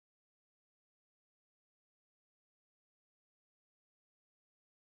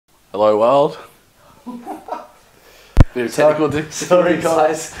Hello world. Bit of technical difficulties. Sorry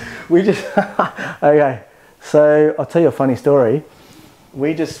guys, we just okay. So I'll tell you a funny story.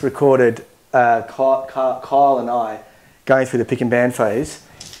 We just recorded Kyle and I going through the pick and ban phase,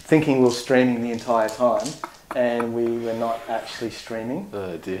 thinking we were streaming the entire time, and we were not actually streaming.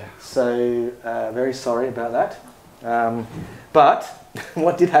 Oh dear. So very sorry about that. But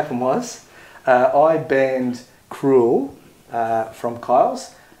what did happen was I banned Kruul from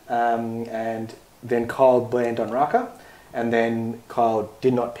Kyle's, and then Kyle banned Doenrakkar, and then Kyle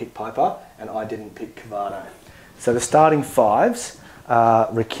did not pick Piper, and I didn't pick Kvarto. So the starting fives are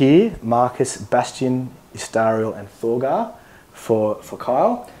Rakkir, Marcus, Bastian, Istariel, and Thorgar for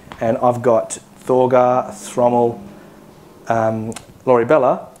Kyle, and I've got Thorgar, Thrommel,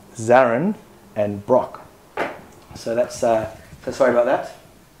 Loribela, Zaron, and Brok. So that's so sorry about that.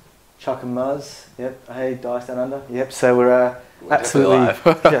 Chuck and Muzz, yep. Hey, Dice Down Under, yep. So we're absolutely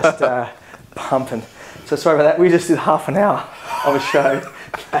just pumping. So sorry about that. We just did half an hour of a show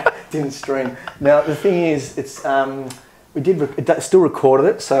that didn't stream. Now the thing is, it's it still recorded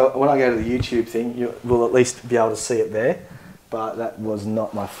it. So when I go to the YouTube thing, we'll at least be able to see it there. But that was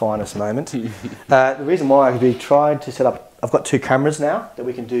not my finest moment. The reason why we tried to set up, I've got two cameras now that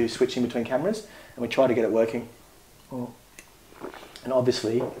we can do switching between cameras, and we tried to get it working. Oh. And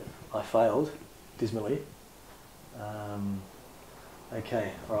obviously, I failed dismally.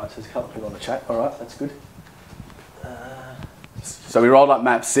 Okay, all right, so there's a couple of people on the chat. All right, that's good. So we rolled up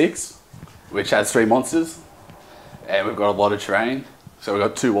map 6, which has 3 monsters, and we've got a lot of terrain. So we've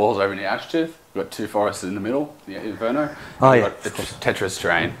got 2 walls over in the Ashtooth, we've got 2 forests in the middle, the Inferno, oh, we've yeah, got the Tetris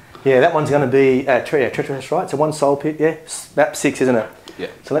terrain. Yeah, that one's going to be Tetris, right? So 1 soul pit, yeah, map 6, isn't it? Yeah.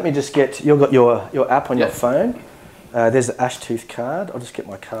 So let me just get, you've got your app on your phone. There's the Ashtooth card. I'll just get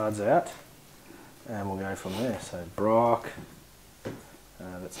my cards out, and we'll go from there. So Brok,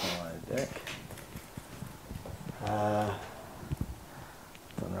 that's my deck.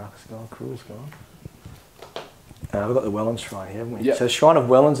 Doenrakkar's gone, Kruul's gone. We've got the Wellens Shrine here, haven't we? Yep. So Shrine of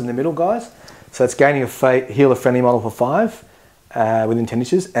Wellens in the middle, guys. So it's gaining a fate, heal a friendly model for 5 within 10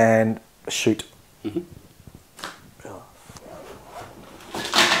 inches, and shoot.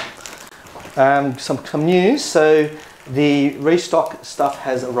 Some news. So the restock stuff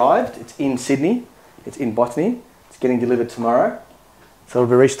has arrived. It's in Sydney. It's in Botany. It's getting delivered tomorrow. So it'll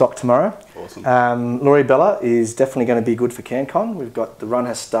be restocked tomorrow. Awesome. Loribela is definitely going to be good for CanCon. We've got, the run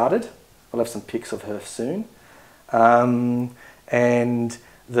has started. I'll have some pics of her soon. And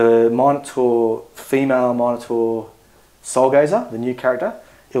the Minotaur, female Minotaur Soulgazer, the new character,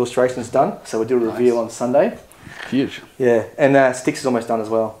 illustration's done. So we'll do a reveal on Sunday. Huge. Yeah, and Styx is almost done as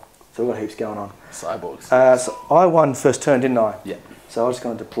well. So we've got heaps going on. Cyborgs. So I won first turn, didn't I? Yeah. So I'm just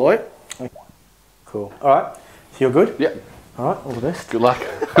going to deploy. Okay. Cool. All right. So you're good? Yeah. All right. All the best. Good luck.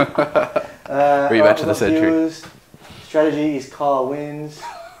 Rematch of the century. Viewers. Strategy is Kyle wins.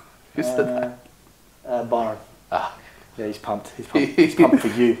 Who said that? Byron. Ah. Yeah, he's pumped. He's pumped. He's pumped for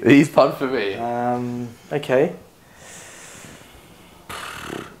you. He's pumped for me. Okay.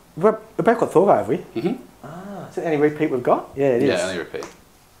 We've both got Thorgar, have we? Mm-hmm. Ah, is it any repeat we've got? Yeah, it is. Yeah, only repeat.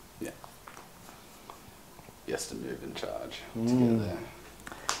 Yeah. Yes, to move in charge. Together.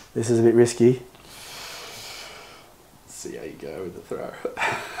 This is a bit risky. See how you go with the throw.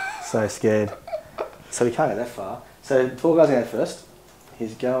 So scared. So we can't go that far. So Thorgar's going to go first.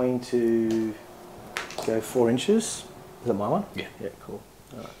 He's going to go 4 inches. Is that my one? Yeah. Yeah, cool.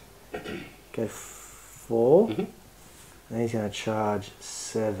 All right. Go 4. Mm-hmm. And he's going to charge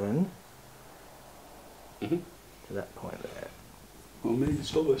 7 Mm-hmm. to that point there. Well, maybe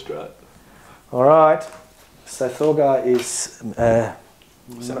it's almost right. All right. So Thorgar is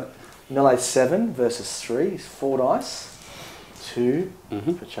melee 7 versus 3. It's 4 dice. 2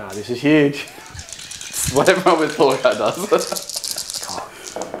 for charge. This is huge. It's what everyone with Thorgar does.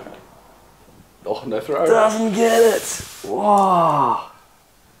 Oh, no throw. Doesn't get it. Wow.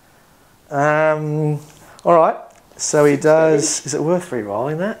 All right. So he does. Is it worth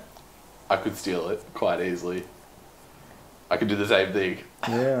re-rolling that? I could steal it quite easily. I could do the same thing.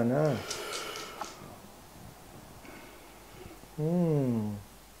 Yeah, I know.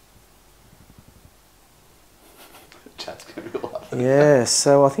 Chat's gonna be laughing. Yeah.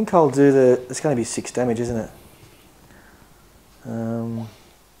 So I think I'll do the. It's going to be 6 damage, isn't it?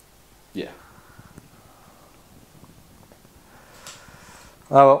 Yeah.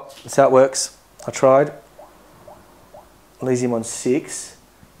 Oh well, that's how it works. I tried. Leaves him on 6.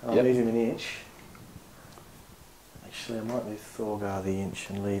 I'll leave him an inch. Actually, I might move Thorgar the inch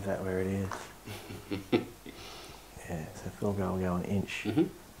and leave that where it is. Yeah, so Thorgar will go an inch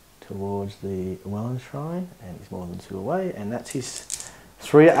towards the Wellens Shrine, and he's more than 2 away, and that's his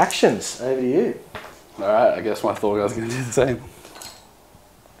 3 actions. Over to you. Alright, I guess my Thorgar's going to do the same.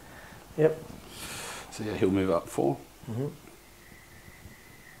 Yep. So yeah, he'll move up 4. Mm-hmm.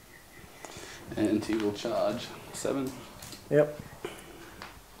 And he will charge 7. Yep.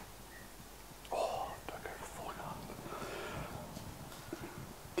 Oh, don't go for Thorgar.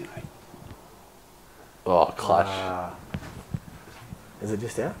 Can I? Oh, clutch. Is it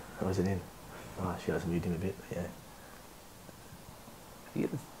just out? Or is it in? Oh, she has moved him a bit, yeah. He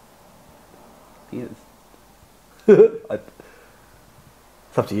is. It's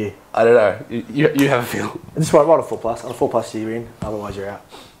up to you. I don't know. You have a feel. Just roll a 4+. On a 4+, you're in. Otherwise, you're out.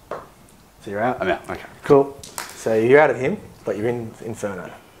 So you're out. I'm out. Okay. Cool. So you're out of him, but you're in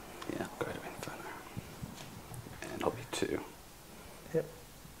Inferno. Yeah, go to Inferno. And I'll be 2. Yep.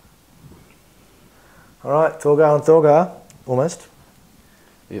 All right, Thorgar on Thorgar. Almost.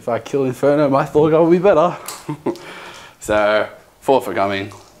 If I kill Inferno, my Thorgar will be better. So 4 for coming,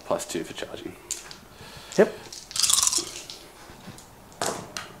 +2 for charging. Yep.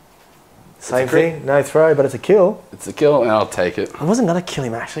 Same thing, no throw, but it's a kill. It's a kill, and I'll take it. I wasn't going to kill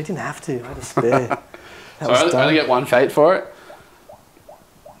him, actually. I didn't have to. I had a spare. So I only get 1 fate for it.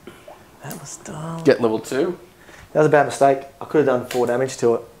 That was dumb. Get level 2. That was a bad mistake. I could have done 4 damage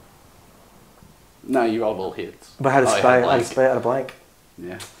to it. No, you rolled all hits. But I had a spare. I had a spare out of blank.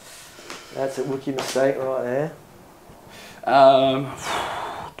 Yeah. That's a rookie mistake right there. Do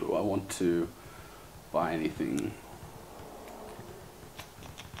I want to buy anything?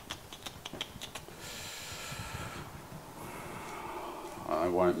 I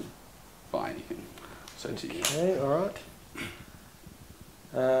won't buy anything. So to you. Okay, alright.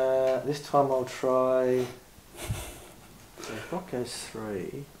 This time I'll try... So if Brok goes 3,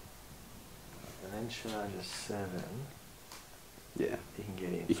 and then charges 7, Yeah. you can get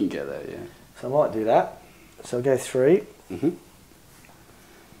in. You can get that, yeah. So I might do that. So I'll go 3. Mm-hmm.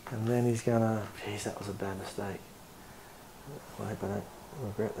 And then he's gonna... Jeez, that was a bad mistake. I hope I don't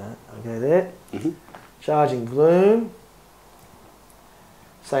regret that. I'll go there. Mm-hmm. Charging Gloom.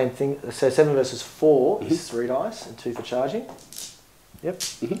 Same thing. So 7 versus 4 is 3 dice and 2 for charging. Yep.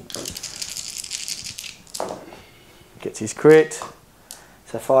 Mm-hmm. Gets his crit.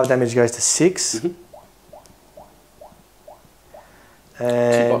 So 5 damage goes to 6. Mm-hmm.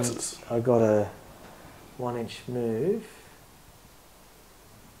 And 2 boxes. I got a 1-inch move.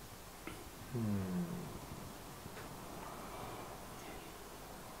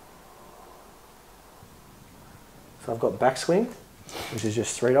 So I've got backswing, which is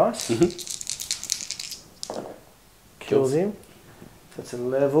just 3 dice. Mm-hmm. Kills him. So it's a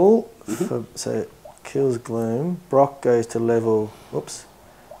level. So it kills Gloom. Brok goes to level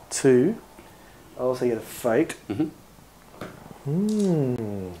 2. I also get a fate. Mm-hmm.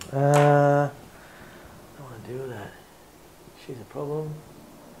 I don't want to deal with that. She's a problem.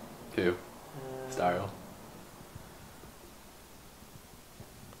 Who? Istariel.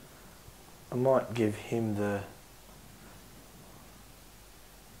 I might give him the...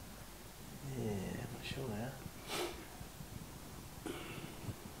 Yeah, I'm not sure now.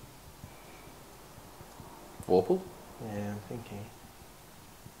 Vorpal? Yeah, I'm thinking.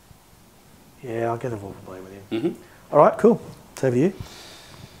 Yeah, I'll get a Vorpal Blade with him. Mm-hmm. Alright, cool. It's over to you.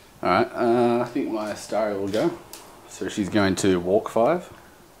 Alright, I think my Istariel will go. So she's going to walk 5.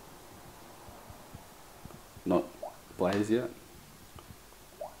 Not blaze yet.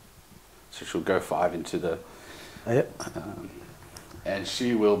 So she'll go 5 into the... Oh, yep. And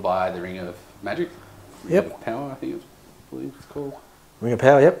she will buy the Ring of Magic. Ring Yep. of Power, I believe it's called. Ring of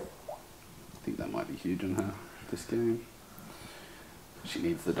Power, yep. I think that might be huge on her this game. She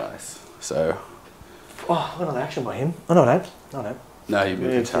needs the dice. So... Oh, I got another action by him. Oh, no, I don't. No, I don't. No, you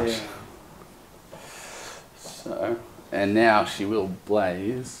moved to touch. Yeah. So... And now she will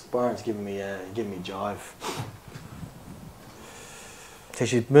blaze. Byron's giving me jive. So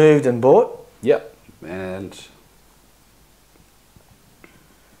she's moved and bought. Yep. And...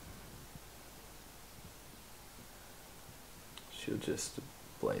 she'll just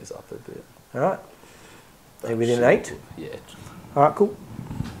blaze up a bit. Alright. Are you within 8? Yeah. Alright, cool.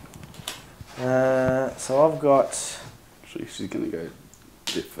 So I've got... She's going to go a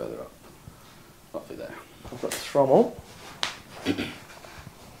bit further up. Roughly there. I've got Thrommel.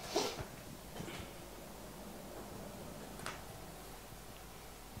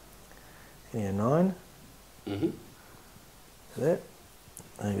 Yeah, 9. Mm-hmm. There.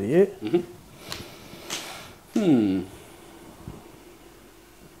 Over to you. Mm-hmm. Hmm.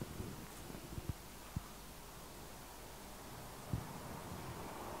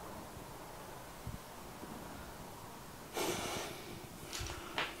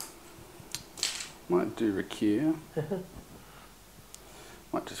 Might do Rakkir.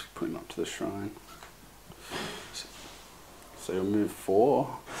 Might just put him up to the shrine. So you'll move 4.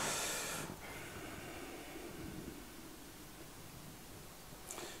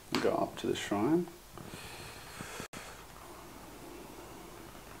 And go up to the shrine.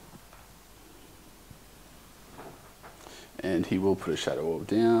 And he will put a shadow orb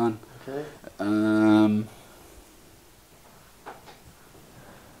down. Okay.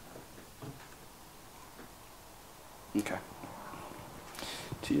 Okay.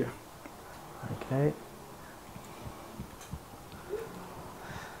 To you. Okay.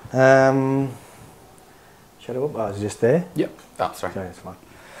 Shadow orb. Oh, it's just there. Yep. Oh, sorry. Okay, that's fine.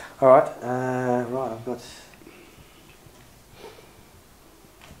 All right. Right, I've got.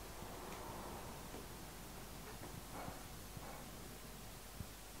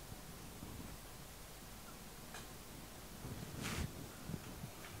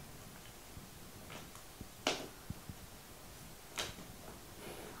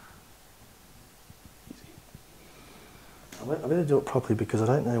 I better do it properly because I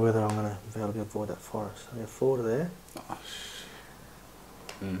don't know whether I'm going to be able to avoid that forest. So we have 4 to there. Oh,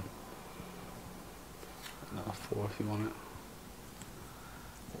 Another 4 if you want it.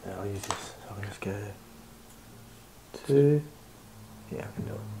 Yeah, I'll use this. So I can just go 2. Yeah, I can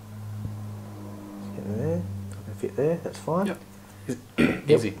do it. Just get in there. I can fit there. That's fine. Yep.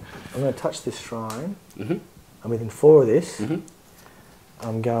 Easy. I'm going to touch this shrine. Mm-hmm. I'm within 4 of this. Mm-hmm.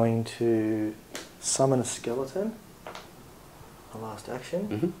 I'm going to summon a skeleton. My last action.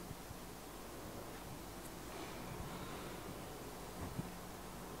 Mm-hmm.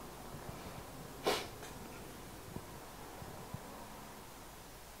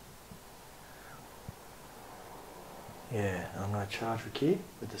 Yeah, I'm going to charge Rakkir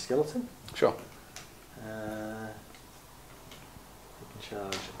with the skeleton. Sure. You can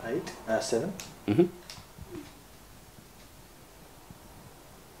charge 7. Mm-hmm.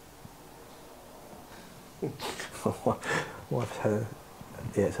 What's her?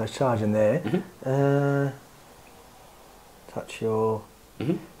 Yeah, so I charge in there. Mm-hmm. Touch your.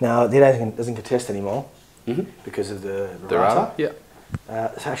 Mm-hmm. Now it doesn't contest anymore because of the Rata? Yeah.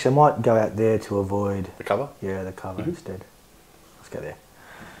 So actually, I might go out there to avoid The cover? Yeah, the cover instead. Let's go there.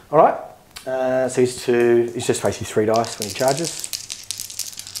 All right. So he's just basically 3 dice when he charges.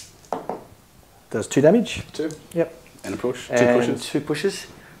 Does 2 damage. 2. Yep. And a push. 2 And pushes. 2 pushes.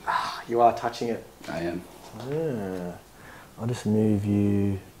 Ah, you are touching it. I am. I'll just move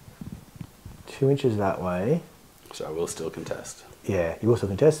you 2 inches that way. So I will still contest. Yeah, you also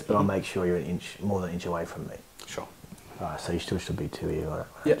contest, but I'll make sure you're more than an inch away from me. Sure. Alright, so you still should be 2 here on that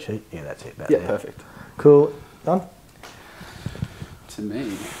Yep. sheet. Yeah, that's it. Yeah, perfect. Cool. Done? To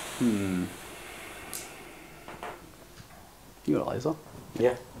me, You got a laser?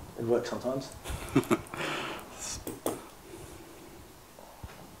 Yeah, it works sometimes.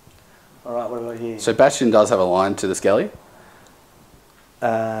 Alright, what about here? So Bastian does have a line to the skelly.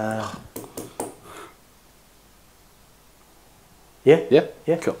 Yeah? Yeah?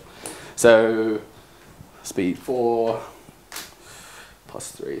 Yeah. Cool. So speed 4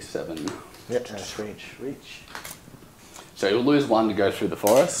 plus 3, 7. Yep, and a 3-inch reach. So you'll lose 1 to go through the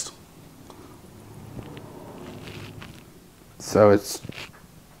forest. So it's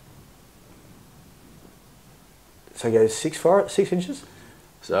So it goes 6 inches?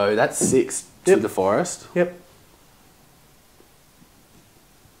 so that's 6 to the forest. Yep.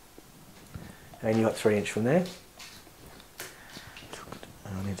 And you got 3-inch from there.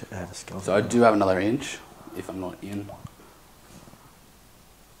 I need to add a skeleton. So I do have another inch if I'm not in.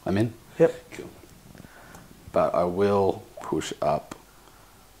 I'm in? Yep. Cool. But I will push up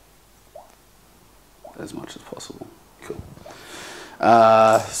as much as possible. Cool.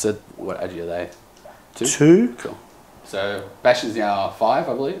 So what agi are they? 2? 2. Cool. So Bastian's now 5,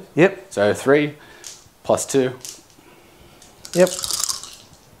 I believe. Yep. So 3 plus 2. Yep.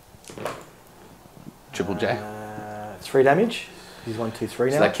 Triple J. 3 damage. He's 1, 2, 3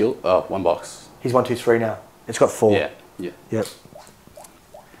 now. So that kill? Oh, 1 box. He's 1, 2, 3 now. It's got 4. Yeah. Yeah. Yep.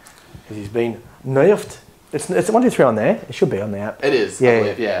 Because he's been nerfed. It's 1, 2, 3 on there. It should be on the app. It is. Yeah, I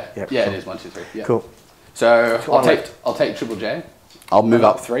believe. Yeah. Yep, Yeah. cool. It is 1, 2, 3. Yeah. Cool. So One left. I'll take Triple J. I'll move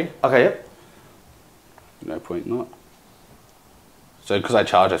up 3. Okay. Yep. No point not. So because I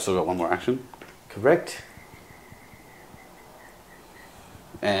charge, I still got 1 more action. Correct.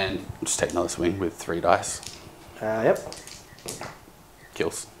 And just take another swing with 3 dice. Yep.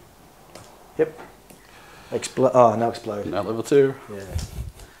 Kills. Yep. Explode. Oh, no explode. No level 2.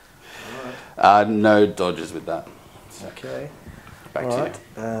 Yeah. No dodges with that. Okay. Back to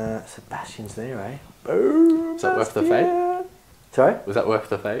you. Sebastian's there, eh? Boom. Is that worth the fate? Sorry? Was that worth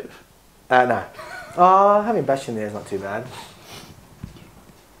the fate? No. Oh, having Bastian there is not too bad.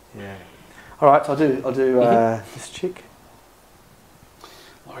 Yeah. All right, so I'll do this chick.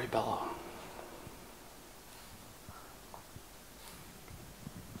 Loribela.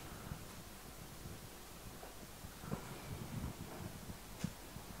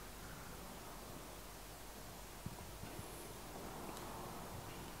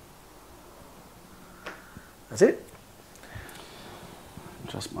 That's it.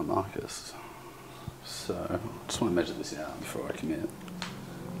 Adjust my markers. So, I just want to measure this out before I commit.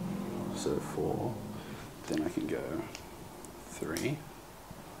 So 4, then I can go 3.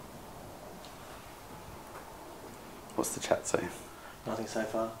 What's the chat say? Nothing so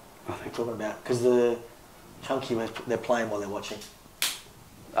far. Nothing. We're talking about, because the chunky, they're playing while they're watching.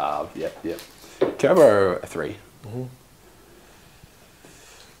 Yep. Can I borrow a 3? Mm-hmm.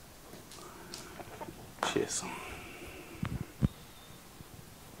 Cheers.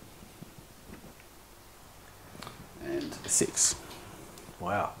 And a 6.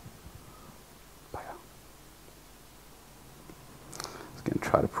 Wow. I was going to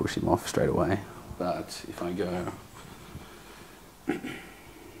try to push him off straight away, but if I go...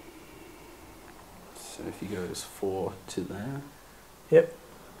 So if he goes 4 to there... Yep.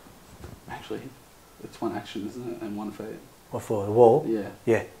 Actually, it's 1 action, isn't it? And 1 fate. What for? The wall? Yeah.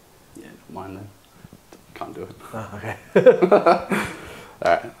 Yeah. Yeah, mine then. Can't do it. Oh, okay.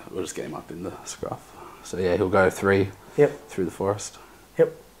 Alright, we'll just get him up in the scruff. So yeah, he'll go 3 Yep. through the forest.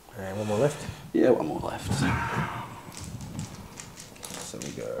 Yep. And 1 more left. Yeah, 1 more left. So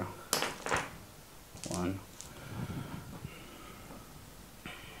we go 1.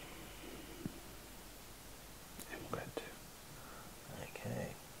 And we'll go 2. Okay.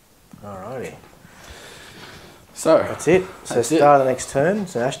 Alrighty. So That's it. So that's start of the next turn.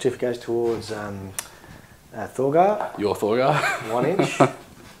 So Ashtiff goes towards Thorgar. Your Thorgar. 1 inch.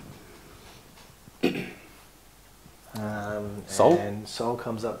 Soul? And Soul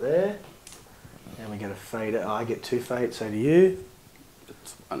comes up there. And we get a fate. I get 2 fates, so do you.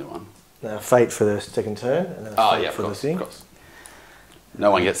 It's only 1. Now a fate for the second turn, and then a Oh fate yeah, for of the thing. course.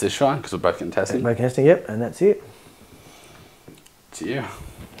 No one gets this shrine because we're both contesting. Both contesting, yep, and that's it. It's you.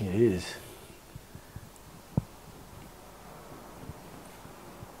 It is.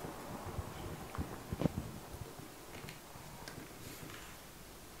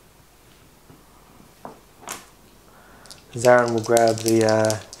 Zaron will grab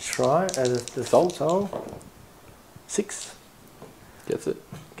the shrine, the soul. 6 Gets it.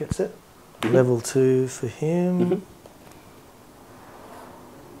 gets it. Level 2 for him.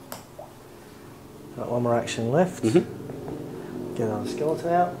 Got 1 more action left. Get another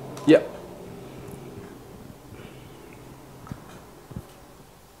skeleton out. Yep.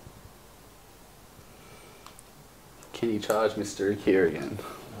 Can you charge Mr. Rakkir again?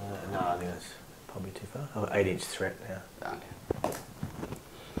 No, I think that's probably too far. Oh, 8-inch threat now. Okay.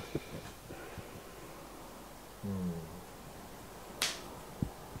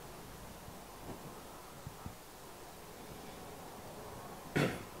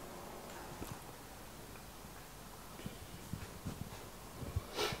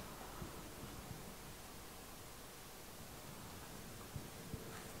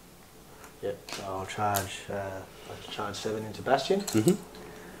 Yep. So I'll charge 7 into Bastian.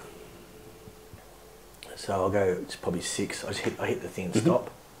 So I'll go. It's probably 6. I hit the thing and stop.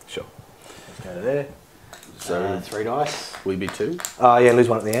 Sure. Let's go to there. So 3 dice. we be 2. Oh yeah, lose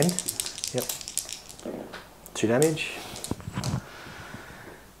 1 at the end. Yep. 2 damage.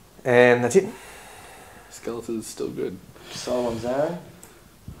 And that's it. Skeleton's still good. Soul on Zaron.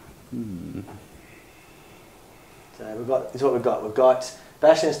 So we've got. This is what we've got. We've got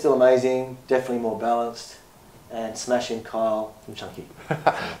Bastian's still amazing, definitely more balanced, and smashing Kyle from Chunky.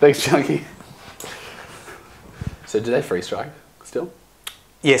 Thanks, Chunky. So do they free strike still?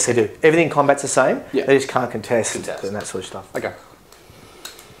 Yes, they do. Everything in combat's the same. Yeah. They just can't contest and that sort of stuff. Okay.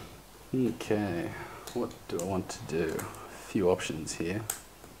 Okay. What do I want to do? A few options here.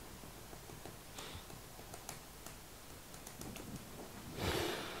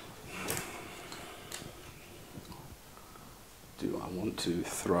 Do I want to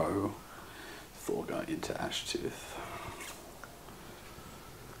throw Thorgar into Ashtooth?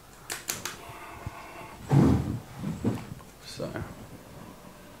 So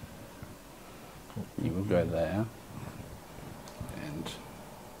you will go there, and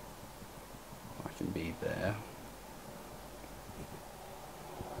I can be there.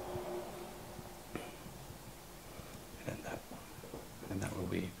 And that will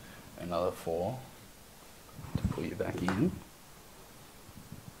be another 4 to pull you back in.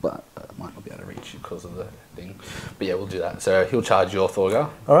 But I might not be able to reach you because of the thing. But yeah, we'll do that. So he'll charge your Thorgar.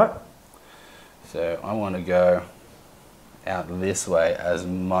 All right. So I want to go out this way as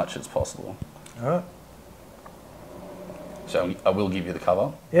much as possible. Alright. So I will give you the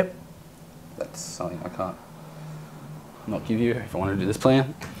cover. Yep. That's something I can't not give you if I want to do this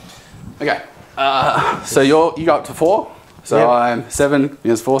plan. Okay. So you go up to 4. So yep. I'm 7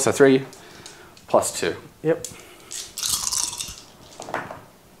 minus 4, so 3 plus 2. Yep.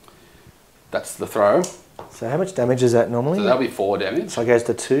 That's the throw. So how much damage is that normally? So that'll be 4 damage. So it goes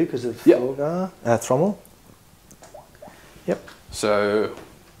to 2 because of yep. Thorgar, Thrommel. Yep. So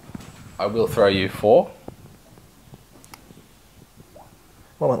I will throw you 4.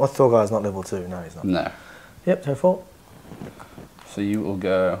 Well, my Thorgar is not level 2. No, he's not. No. Yep, so 4. So you will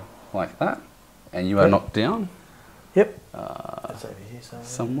go like that, and you are knocked down. Yep. That's over here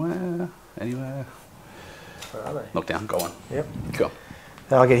somewhere, anywhere. Where are they? Knocked down. Go on. Yep. Cool.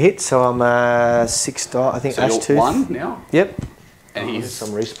 I get hit, so I'm 6 die. I think so Ashtooth. You're 1 now. Yep. And he's some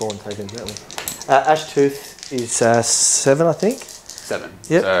respawn tokens, that one. Ashtooth is 7, I think. 7.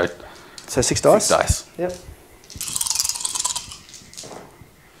 Yep. So 6 dice. 6 dice. Yep.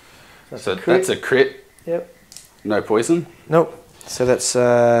 That's a crit. Yep. No poison. Nope. So that's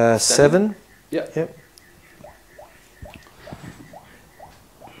 7. Yep. Yep.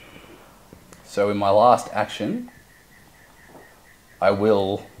 So in my last action, I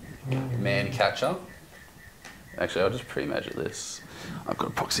will man catcher. Actually, I'll just pre-measure this. I've got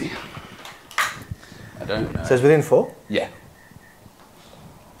a proxy. I don't know. So it's within 4? Yeah.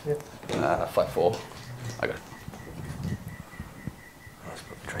 Yep. Flat 4. I got it. Let's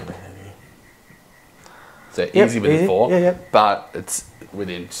put the tree back over here. So easy within easy. 4, yeah, but it's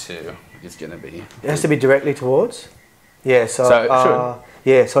within 2. It's going to be... It has to be directly towards? Yeah, so...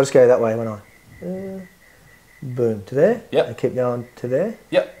 yeah, so I'll just go that way, won't I? Boom, to there? Yep. And keep going to there?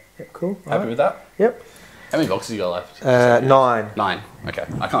 Yep. Yep, cool. Happy with that? Yep. How many boxes you got left? 9. 9. Okay,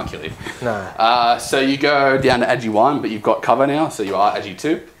 I can't kill you. No. So you go down to Agi 1, but you've got cover now, so you are Agi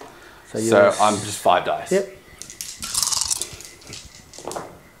 2. So I'm just 5 dice. Yep.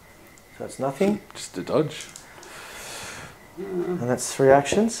 So it's nothing. Just a dodge. And that's 3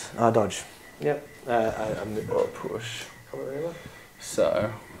 actions. Dodge. Yep. Or push.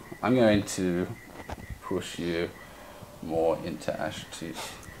 So I'm going to push you more into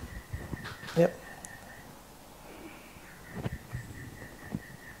Ashtooth. Yep.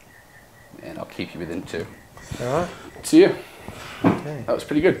 And I'll keep you within 2. Alright. To you. Okay. That was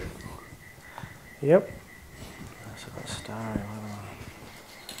pretty good. Yep. So I've got Istariel.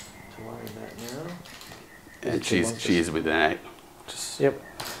 To worry about now. And she is within 8. Just yep.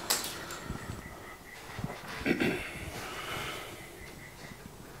 I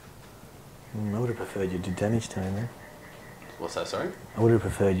would have preferred you do damage to him, man. What's that, sorry? I would have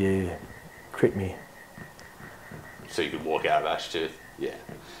preferred you crit me. So you could walk out of Ashtooth? Yeah.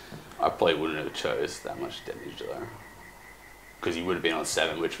 I probably wouldn't have chose that much damage though. Because you would have been on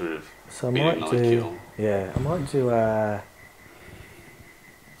 7, which would have been another kill. Yeah, I might do...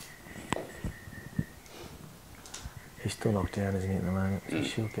 He's still knocked down, isn't he, at the moment? So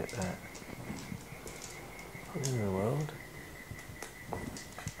she'll get that. What in the world?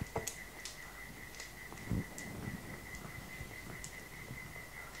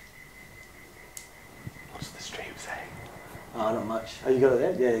 What's the stream say? Oh, not much. Oh, you got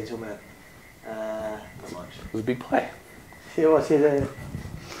it there? Yeah, you're talking about... not much. It was a big play. See what's here there?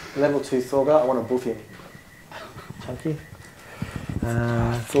 Level 2 Thorgar. I want to buff him. Chunky.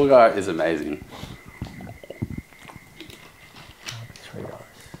 Thorgar is amazing. 3 dice.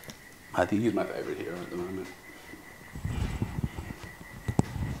 I think he's my favourite hero at the moment.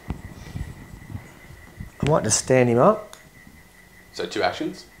 I might just stand him up. So 2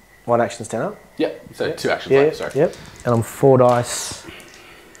 actions? 1 action stand up. Yep. So yep. 2 actions left, sorry. Yep. And I'm 4 dice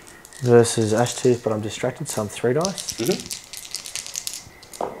versus Ashtooth, but I'm distracted, so I'm 3 dice. Mm-hmm.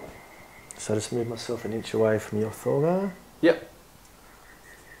 So I just move myself an inch away from your Thorgar. Yep.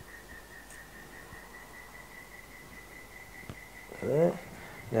 There.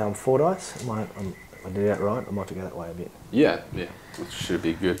 Now I'm 4 dice. If I do that right, I might have to go that way a bit. Yeah, yeah. That should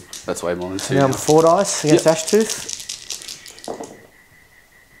be good. That's way more than 2. Now I'm 4 dice against Ashtooth.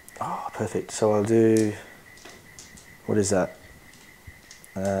 Oh, perfect. So I'll do... What is that?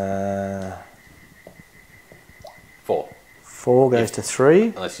 4. 4 goes to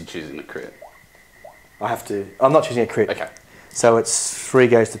 3. Unless you're choosing the crit. I have to... I'm not choosing a crit. Okay. So it's 3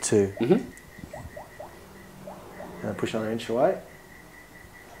 goes to 2. Mm-hmm. And I push another inch away.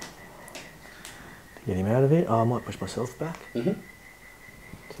 To get him out of it. Oh, I might push myself back. Mm-hmm.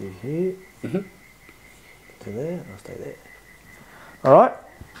 To here. Mm-hmm. To there. I'll stay there. Alright.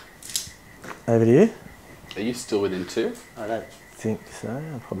 Over to you. Are you still within 2? I don't think so.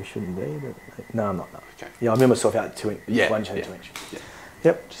 I probably shouldn't be, but no, I'm not. No. Okay. Yeah, I remember myself out 2 inch. Yeah. 1 inch and yeah. 2 inch. Yeah.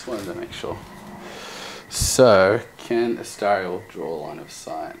 Yep. Just wanted to make sure. So, can Istariel draw a line of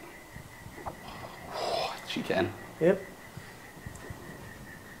sight? She can. Yep.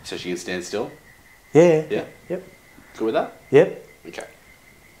 So she can stand still? Yeah. Yeah. Yep. Good with that? Yep. Okay.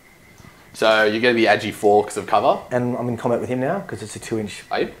 So you're going to be Agi 4 because of cover? And I'm in combat with him now because it's a 2 inch.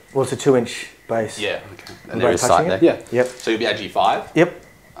 Are you? Well, it's a 2 inch base. Yeah, okay. I'm And there is sight touching there. it? Yeah. Yep. So you'll be Agi 5? Yep.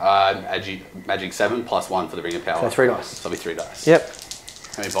 Magic 7 plus 1 for the Ring of Power. So 3 dice. So it'll be 3 dice. Yep.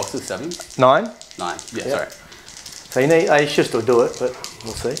 How many boxes? 7? 9. 9. Yeah, Yep. sorry. So you should still do it, but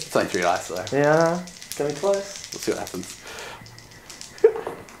we'll see. It's only 3 dice though. Yeah, it's going to be close. We'll see what happens.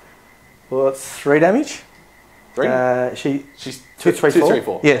 Well, it's 3 damage. 3? She's 2, 3, 4. 3,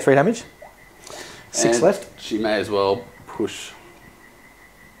 4. Yeah, 3 damage. 6 And left. She may as well push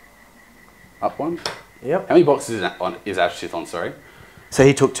up 1. Yep. How many boxes is Ashtith on, sorry? So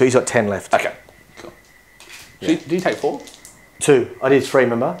he took 2, he's got 10 left. Okay, cool. Yeah. Do you take 4? 2. I did 3,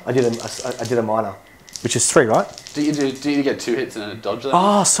 remember? I did a minor. Which is 3, right? Do you get 2 hits and a dodge then?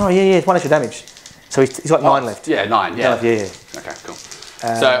 Oh, sorry, yeah, it's 1 extra damage. So he's got 9 left. Yeah, 9, yeah. 9 left, yeah. Okay, cool.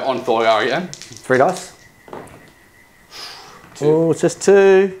 So on Thorgar again? 3 dice. 2. Oh, it's just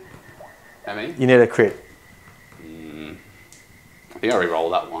 2. How many? You need a crit. I think I re-roll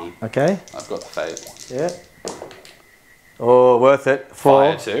that one. Okay. I've got the fate. Yeah. Oh, worth it. 4.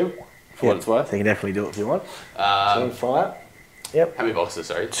 Fire 2, for what it's worth. So you can definitely do it if you want. So on fire. Yep. How many boxes,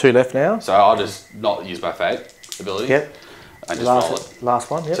 sorry? 2 left now. So I'll just not use my fate ability. Yep. And just roll it. Last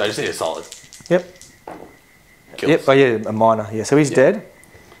one, yep. So I just need a solid. Yep. Kills. Yep, oh yeah, a minor. Yeah, so he's dead.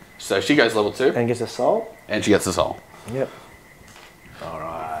 So she goes level 2. And gets a soul. And she gets the soul. Yep.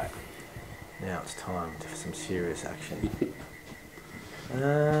 Alright. Now it's time for some serious action.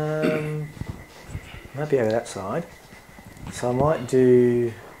 Might be over that side. So I might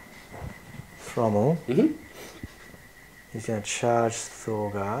do Thrommel. Mm-hmm. He's going to charge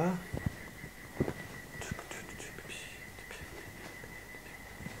Thorgar.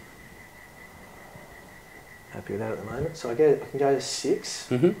 Happy with that at the moment. So I can go to 6.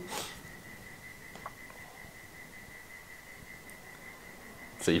 Mm-hmm.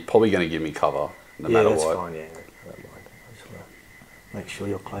 So you're probably going to give me cover, no matter what. Yeah, that's fine, yeah. I don't mind. I just want to make sure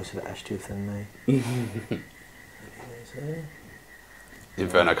you're closer to Ashtooth than me.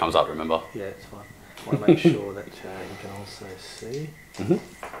 Inferno comes up, remember? Yeah, it's fine. I want to make sure that you can also see. Mm-hmm.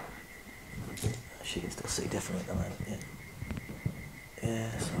 She can still see definitely at the moment, yeah.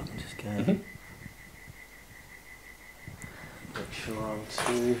 Yeah, so I can just go. Mm-hmm. Make sure I'm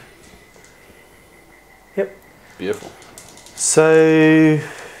 2. Yep. Beautiful. So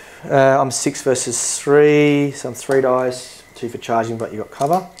I'm 6 versus 3, so I'm 3 dice, 2 for charging, but you got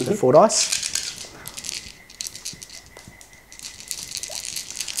cover, so 4 dice.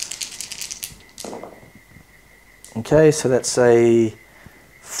 Okay, so that's a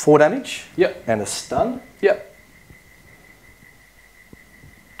 4 damage. Yep. And a stun. Yep.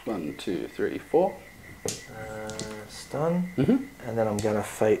 1, 2, 3, 4. Stun. Mm-hmm. And then I'm going to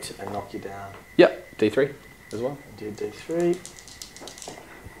fate and knock you down. Yep. D3 as well. Do D3.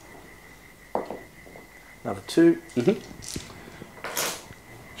 Another 2. Mm-hmm.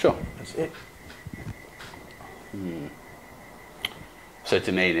 Sure. That's it. So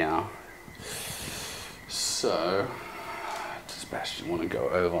to me now. So, does Bastian want to go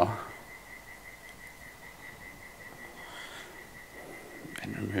over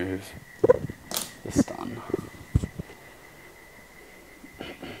and remove the stun?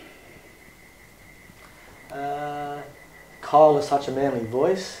 Kyle has such a manly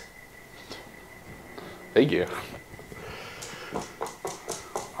voice. Thank you.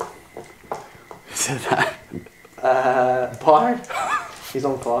 Who said that? Byron? He's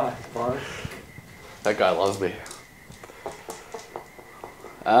on fire. Byron. That guy loves me.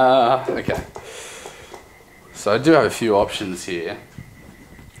 Okay. So I do have a few options here.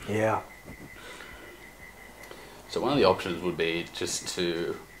 Yeah. So one of the options would be just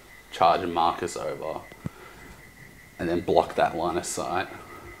to charge Marcus over and then block that line of sight.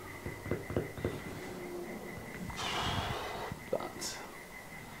 But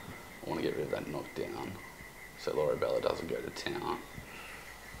I want to get rid of that knockdown so Loribela doesn't go to town.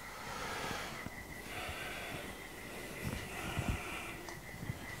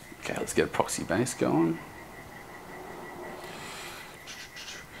 Okay, let's get a proxy base going.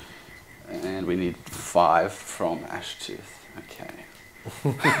 And we need 5 from Ashtooth. Okay.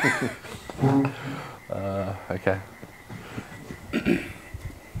 Okay.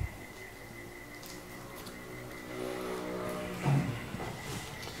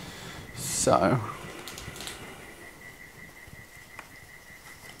 So,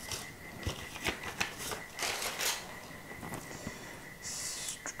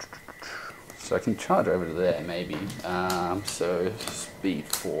 So I can charge over to there, maybe. So speed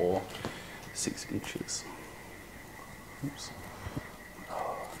 4, 6 inches. Oops.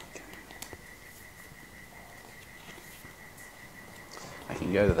 Oh, okay. I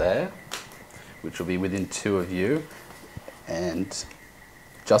can go there, which will be within 2 of you, and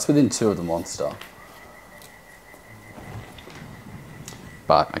just within 2 of the monster.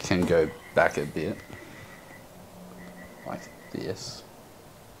 But I can go back a bit, like this.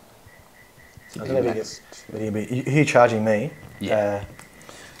 You're charging me. Yeah.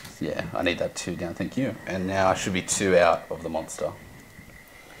 Yeah, I need that 2 down, thank you. And now I should be 2 out of the monster. I'm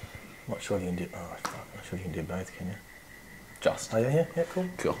not sure you can do. Oh, I'm not sure you can do both, can you? Just. Oh yeah, cool.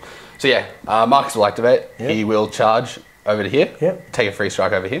 Cool. So yeah, Marcus will activate. Yep. He will charge over to here. Yep. Take a free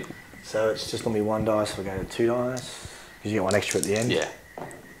strike over here. So it's just going to be 1 dice. We'll go to 2 dice because you get 1 extra at the end. Yeah.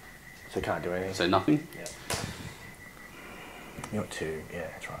 So you can't do anything. So nothing. Yeah. You got 2. Yeah,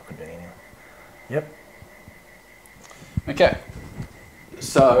 that's right. I could do anything. Yep. Okay.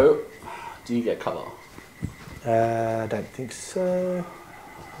 So, do you get cover? I don't think so.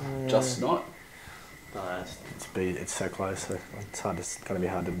 Just not. No, it's so close. So it's hard. It's going to be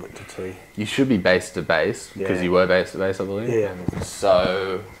hard to see. You should be base to base because Yeah. you were base to base, I believe. Yeah.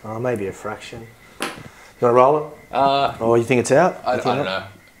 So. Maybe a fraction. You want to roll it? Or you think it's out? I don't know.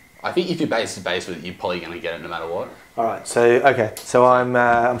 I think if you're base to base with it, you're probably going to get it no matter what. All right. So okay. So I'm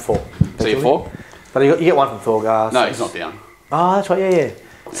 4. So you're 4? But you get 1 from Thorgar. No, he's not down. Oh, that's right. Yeah.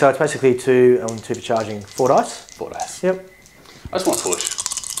 So it's basically 2 for charging 4 dice. 4 dice. Yep. I just want to push.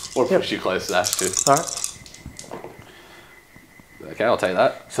 I want to push you close to Ash too. All right. Okay, I'll take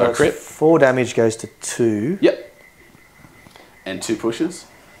that. So a crit. 4 damage goes to 2. Yep. And 2 pushes.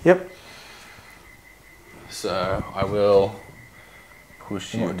 Yep. So I will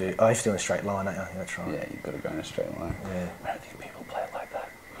push you. What do? Oh, you have to do it in a straight line, don't you? That's right. Yeah, you've got to go in a straight line. Yeah. I don't think people play it like that.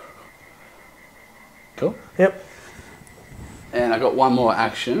 Cool. Yep. And I got 1 more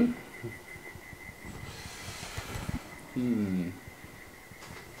action. You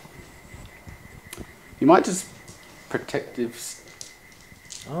might just protective stance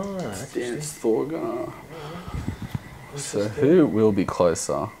Thorgar. So who will be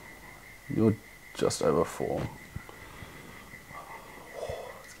closer? You're just over 4.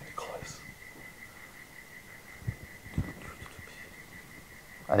 It's getting close.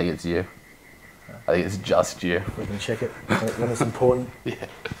 I think it's you. I think it's just you. We can check it when it's important. Yeah.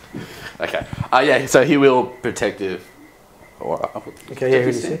 Okay. Yeah, so he will protective. Okay, yeah,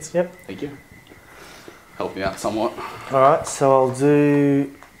 who do you see? Yep. Thank you. Help me out somewhat. All right, so I'll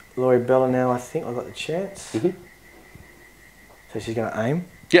do Loribela now. I think I've got the chance. Mm-hmm. So she's going to aim.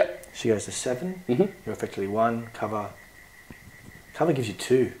 Yep. She goes to 7. Mm-hmm. You're effectively 1. Cover. Cover gives you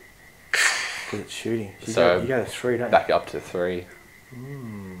 2 because it's shooting. You go to 3, don't you? Back up to 3.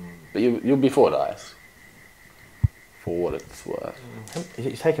 But you'll be 4 dice. For what it's worth.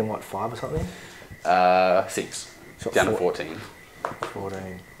 You're taking what, 5 or something? 6. So down to 14.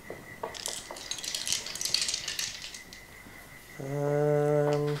 14.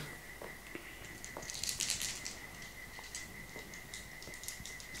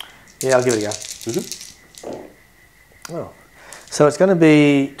 Yeah, I'll give it a go. Mm-hmm. Oh. So it's going to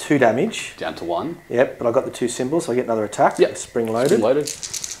be 2 damage. Down to 1. Yep, but I've got the 2 symbols, so I get another attack. Yep. Spring loaded. Spring loaded.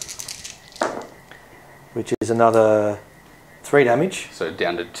 Which is another 3 damage. So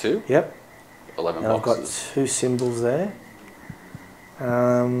down to 2. Yep. 11 and boxes. I've got 2 symbols there.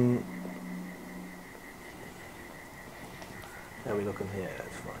 How are we looking here?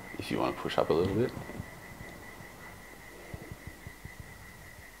 That's fine. If you want to push up a little bit.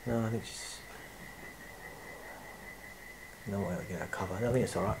 No, I think she's... No way I'll get a cover. No, I think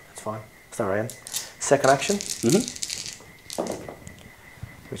it's alright. That's fine. Stay where I am. Second action. Mm-hmm.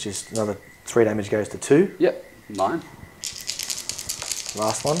 Which is another 3 damage goes to 2. Yep. 9.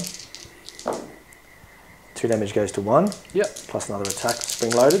 Last one. 2 damage goes to 1. Yep. Plus another attack,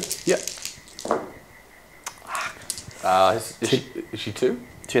 spring loaded. Yep. Is she 2?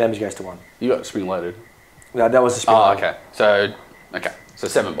 2 damage goes to 1. You got spring loaded. No, that was the spring loaded. Okay. So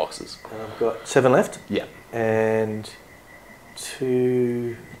 7 boxes. And I've got 7 left. Yeah. And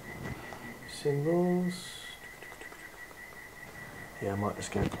 2 symbols. Yeah, I might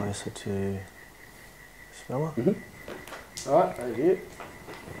just go closer to Smeller. Mm-hmm. Alright, over you.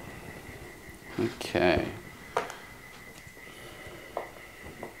 Okay.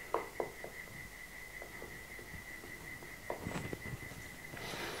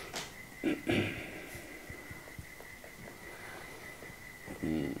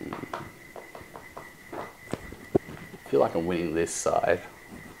 I feel like I'm winning this side,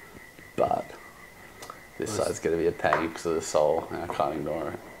 but this side's going to be a pain because of the soul, and I can't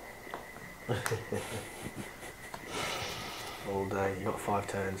ignore it. All day. You got 5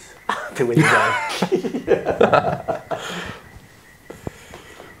 turns to win the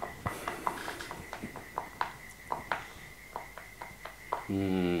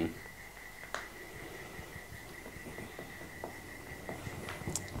game.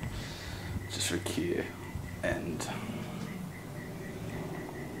 Just Rakkir and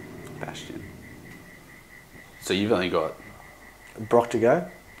Bastian. So you've only got Brok to go.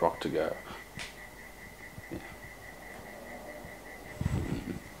 Brok to go. Yeah.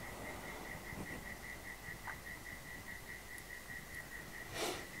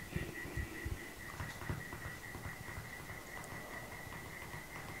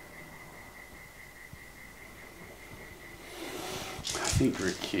 I think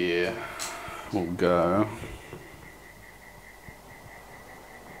Rakkir will go.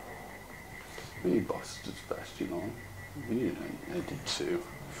 How many bosses does Bastian on? We did 2.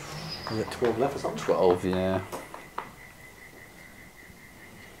 Is it 12 left or something? 12, yeah.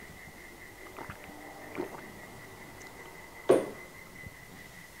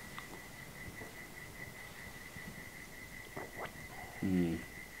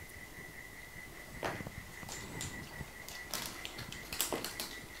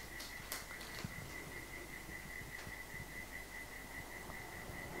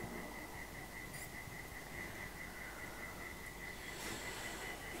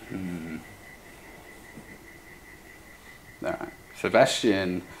 Alright, so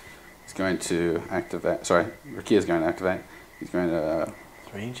Bastian is going to activate, sorry, Rakkir is going to activate. He's going to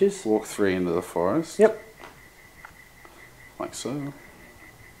 3 inches. walk 3 into the forest. Yep. Like so.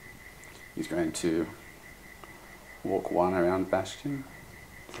 He's going to walk 1 around Bastian.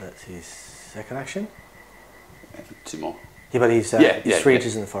 So that's his second action. And 2 more. Yeah, but he's 3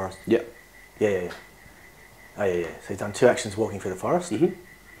 inches in the forest. Yep. Yeah. Oh, yeah. So he's done 2 actions walking through the forest. Mm-hmm.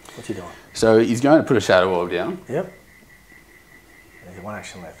 What's he doing? So he's going to put a shadow orb down. Yep. There's 1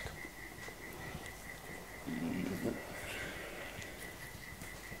 action left.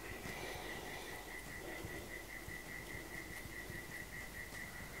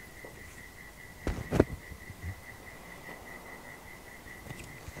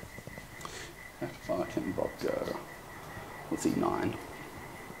 I can Brok go. What's he, 9?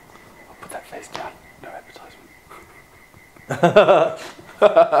 I'll put that face down. No advertisement.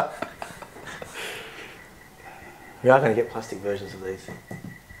 We are going to get plastic versions of these. Yeah,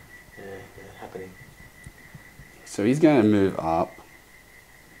 they're happening. So he's going to move up.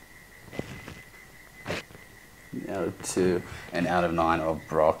 Out of 2 and out of 9 of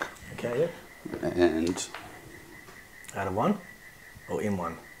Brok. Okay, yep. And Out of 1 or in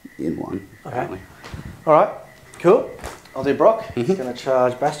 1? in 1, apparently. All right, cool. I'll do Brok. He's going to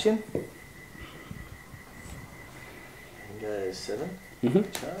charge Bastian. And goes 7. Charge.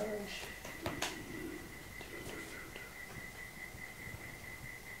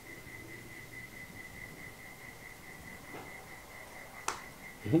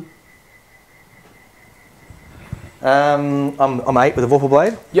 I'm 8 with a Vorpal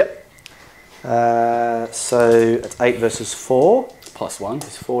Blade. Yep. So it's 8 versus 4. +1.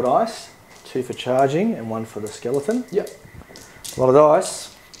 It's 4 dice. 2 for charging and 1 for the skeleton. Yep. A lot of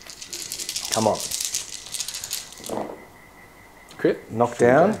dice. Come on. Crit. Knock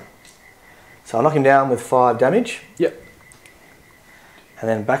down. So I'll knock him down with 5 damage. Yep. And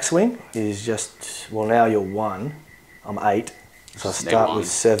then backswing is just, well now you're 1. I'm 8. So I start with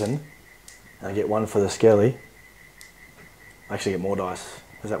 7. And I get 1 for the skelly. I actually get more dice.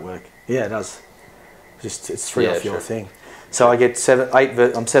 Does that work? Yeah, it does. It's 3 off your thing. So I get 7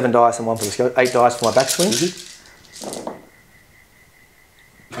 dice and 1 for the skelly. 8 dice for my backswing.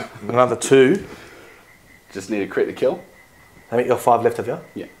 Another 2. Just need a crit to kill. I think you're 5 left of you.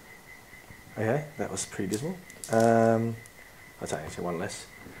 Yeah. Okay, that was pretty dismal. I don't actually 1 less.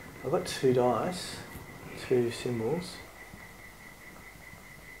 I've got 2 dice, 2 symbols.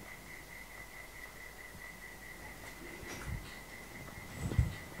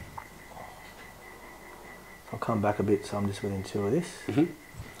 I'll come back a bit, so I'm just within 2 of this.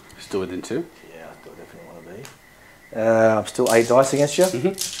 Still within 2? Yeah, I still definitely want to be. I'm still 8 dice against you.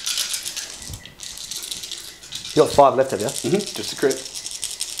 You got 5 left, have you? Just a crit.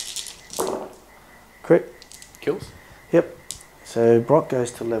 Crit. Kills? Yep. So Brok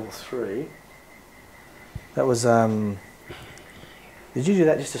goes to level 3. That was, did you do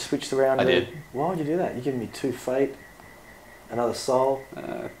that just to switch around? I did. Why would you do that? You're giving me 2 fate, another soul.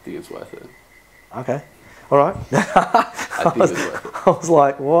 I think it's worth it. Okay. All right. I think it's worth it. I was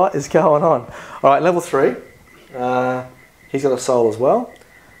like, what is going on? All right, level 3. He's got a soul as well.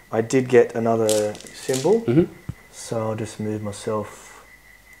 I did get another symbol. So I'll just move myself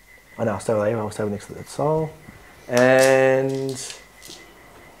I know, I'll stay with Ava, I'll stay next to the soul. And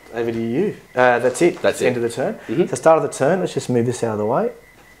over to you. That's it. That's end it. of the turn. Mm-hmm. So start of the turn, let's just move this out of the way.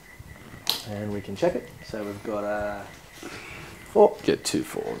 And we can check it. So we've got 4. Get 2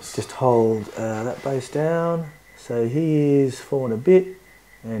 4s. Just hold that base down. So he is 4 and a bit.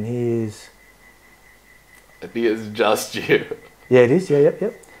 And he is... I think it's just you. Yeah, it is. Yeah,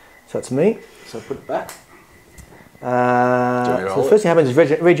 yep. So it's me. So I put it back. So the first thing happens is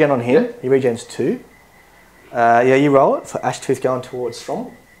regen on him. Yep. He regens 2. Yeah, you roll it for Ashtooth going towards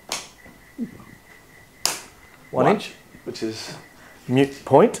Thrommel. 1 inch, which is mute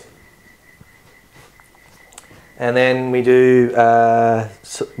point. And then we do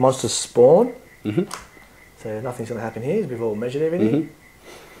monsters spawn. Mm-hmm. So nothing's going to happen here. We've all measured everything.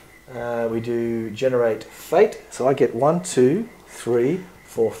 We do generate fate. So I get 1, 2, 3,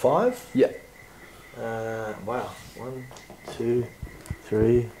 4, 5. Yeah. Wow. 1, 2,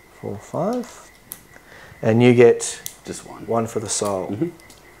 3, 4, 5. And you get just 1. 1 for the soul. Mm-hmm.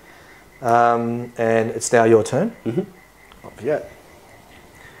 And it's now your turn. Mm-hmm. Up you go.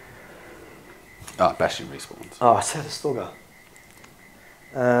 Oh, Bastian respawns. Oh, I said it's Thorgar.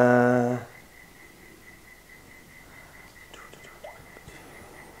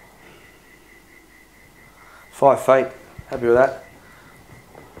 5 fate. Happy with that?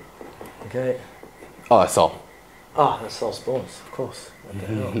 Okay. Oh, soul. Ah, that's soul spawns, of course. What the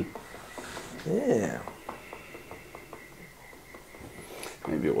hell? Yeah.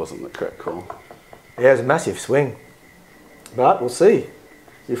 Maybe it wasn't the correct call. Yeah, it's a massive swing. But we'll see.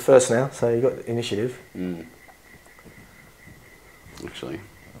 You're first now, so you've got initiative. Actually,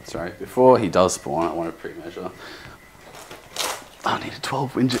 sorry. Before he does spawn, I want to pre-measure. I need a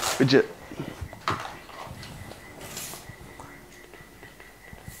 12 widget.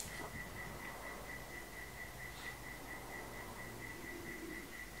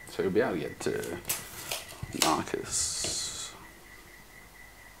 So we'll be able to get to Marcus.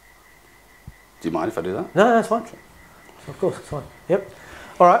 Do you mind if I do that? No, that's fine. Of course, it's fine. Yep.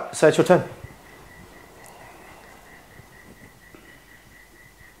 All right, so it's your turn.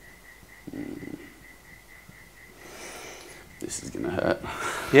 This is going to hurt.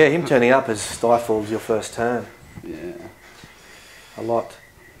 Yeah, him turning up has stifled your first turn. Yeah. A lot.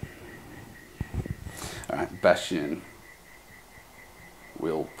 Alright, Bastian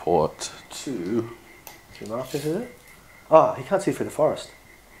will port to... 3 masters, is it? Oh, he can't see through the forest.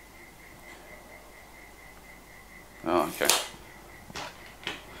 Oh, okay.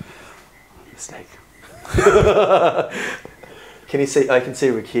 Mistake. Can you see? I can see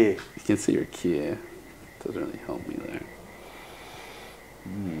Rakkir. You can see Rakkir. Doesn't really help me there.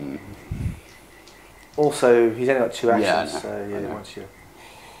 Also, he's only got 2 actions, Yeah, I know. so yeah, I know. once you.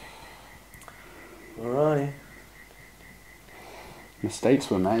 Alrighty. Mistakes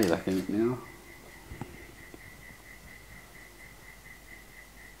were made, I think, now.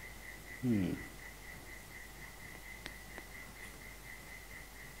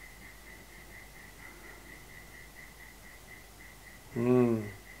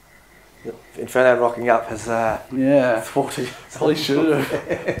 Inferno rocking up has Yeah. thwarted. Probably should have.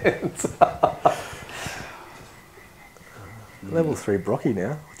 Level 3 Brocky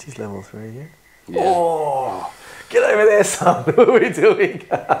now. What's his level 3 again? Yeah. Oh, get over there, son. What are we doing?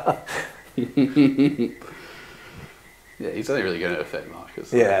 Yeah, he's only really going to affect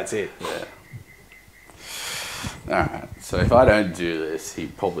Marcus. Yeah, that's it. Yeah. Alright, so if I don't do this, he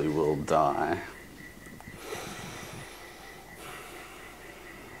probably will die.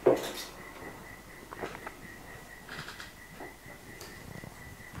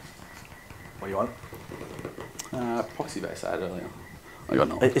 What do you want? Proxy base I had earlier. I got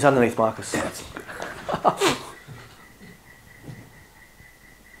no. It's underneath Marcus. Yeah, it's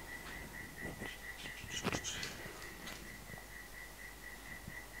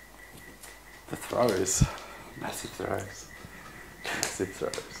the throws. Massive throws. Massive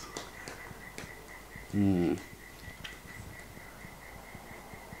throws.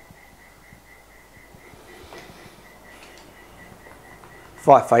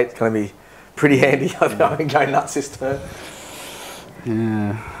 5 fate's going to be pretty handy. I've been going nuts this turn.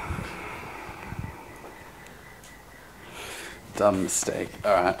 Yeah. Dumb mistake.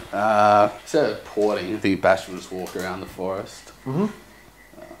 Alright. Instead of porting, I think Bastian will just walk around the forest.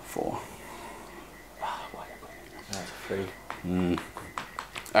 4. That's 3.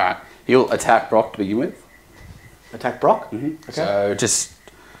 Alright. He'll attack Brok to begin with. Attack Brok? Okay. Okay. So just...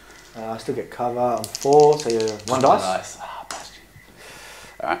 I still get cover on 4, so you're 1 dice. Nice. Ah, Bastian.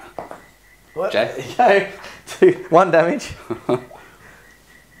 Alright. What? Jay? Go. 1 damage.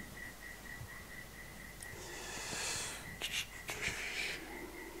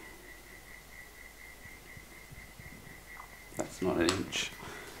 not an inch.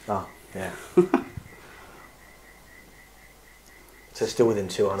 Oh, yeah. So still within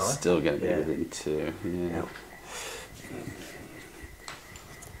 2, aren't I? Still going to be within 2, yeah. Yep.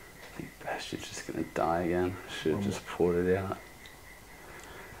 I think Bastian's just going to die again. Should have just poured it out.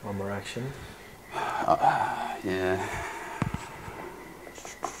 One more action. Yeah.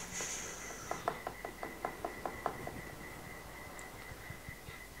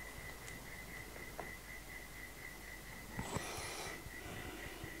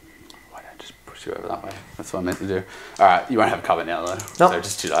 Why don't I just push you over that way? That's what I meant to do. Alright, you won't have cover now though. Nope. So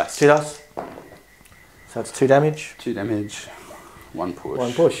just 2 dice. 2 dice. So it's 2 damage. 2 damage. 1 push.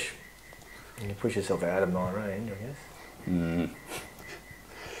 1 push. You can push yourself out of my range, I guess. Hmm.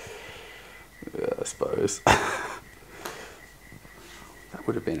 Yeah, I suppose. That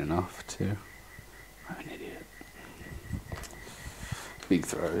would have been enough too. I'm an idiot. Big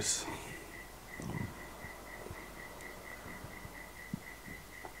throws.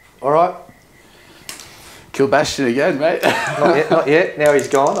 Alright. Kill Bastian again, mate. Not yet, not yet. Now he's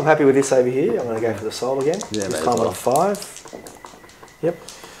gone. I'm happy with this over here. I'm going to go for the soul again. Yeah, this mate, time on a 5. Yep.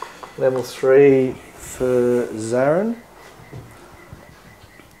 Level 3 for Zaron.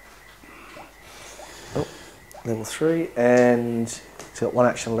 Oh, level 3. And he's got 1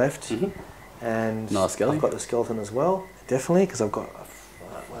 action left. Mm-hmm. And nice skeleton. I've got the skeleton as well. Definitely, because I've got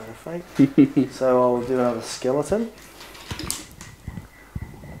one of the fate. So I'll do another skeleton.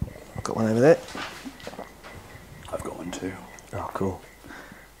 I've got one over there. I've got one too. Oh, cool.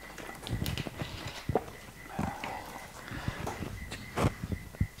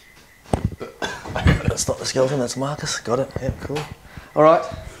 That's not the skeleton, that's Marcus. Got it. Yeah, cool. All right.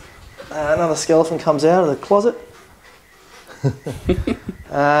 Another skeleton comes out of the closet.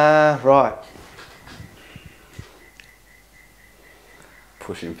 Right.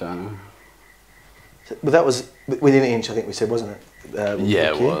 Push Inferno. But that was within an inch, I think we said, wasn't it?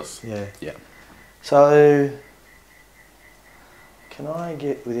 Yeah, it was. Yeah. Yeah. So, can I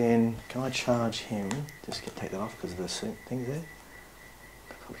get within? Can I charge him? Just take that off because of the thing there.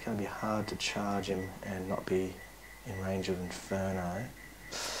 It's going to be hard to charge him and not be in range of Inferno.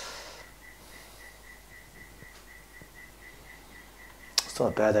 It's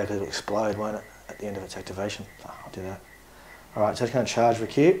not bad though because it'll explode, won't it, at the end of its activation? Oh, I'll do that. Alright, so it's going to charge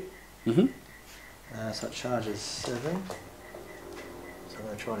Rakkir. Mm-hmm. So it charges 7. So I'm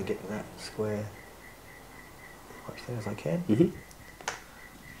going to try to get that square as much there as I can. Mm-hmm.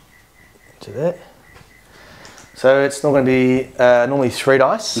 To that. So it's not going to be normally 3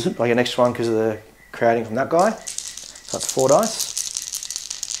 dice. Mm-hmm. But I get an extra one because of the crowding from that guy. So that's 4 dice.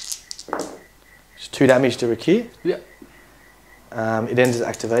 It's 2 damage to Rakkir. Yeah. It ends its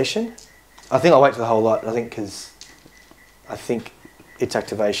activation. I think I'll wait for the whole lot. I think because its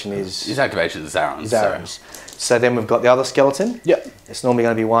activation is... Its activation is Zaron's. Zaron's. So then we've got the other skeleton. Yep. It's normally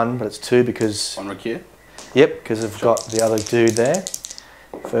going to be 1, but it's 2 because... On Rakkir? Yep, because I've got the other dude there.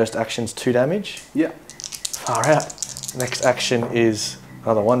 First action's 2 damage. Yeah. Far out. Next action is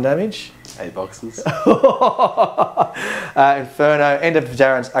another 1 damage. 8 boxes. Inferno, end of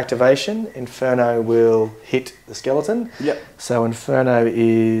Zaron's activation. Inferno will hit the skeleton. Yep. So Inferno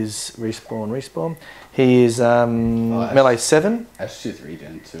is respawn. He is melee 7. That's 2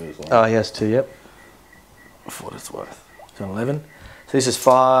 regen too as well. Oh, he has 2, yep. For what it's worth. So 11. So this is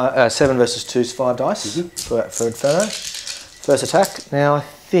 7 versus 2 is 5 dice for Inferno. First attack. Now I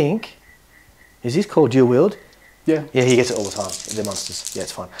think, is this called dual wield? Yeah. Yeah, he gets it all the time. They're monsters. Yeah,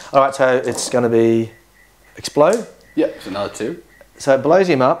 it's fine. All right, so it's going to be explode. Yep. So another 2. So it blows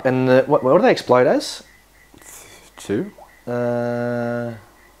him up, and what do they explode as? 2.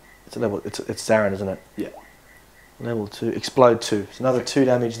 It's a level. It's Zaron, isn't it? Yeah. Level 2. Explode 2. It's another 2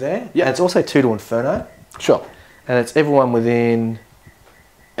 damage there. Yeah. And it's also 2 to Inferno. Sure. And it's everyone within.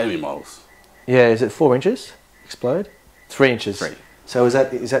 Enemy models. Yeah, is it 4 inches? Explode. 3 inches. 3. So is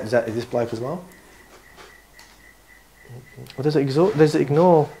that this bloke as well? Or does it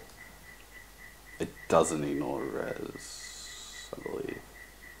ignore? It doesn't ignore res, I believe.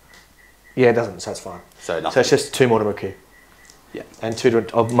 Yeah, it doesn't, so it's fine. So nothing. So it's just 2 more to Rakkir. Yeah. And 2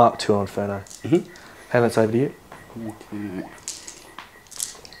 to, I'll mark 2 on Inferno. Mm-hmm. And it's over to you. Okay.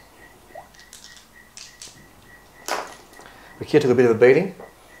 Rakkir took a bit of a beating.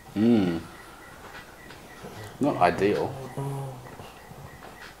 Not ideal.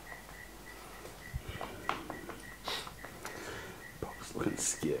 Brok's looking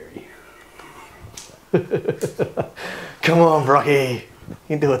scary. Come on, Brocky. You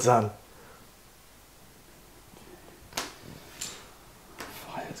can do it, son.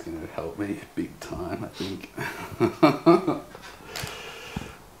 Fire's going to help me big time, I think.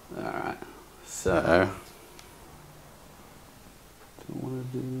 Alright, so...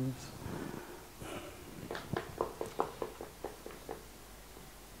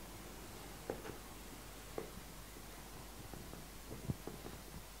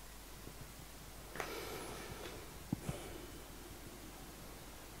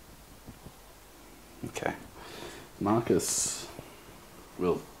 Okay. Marcus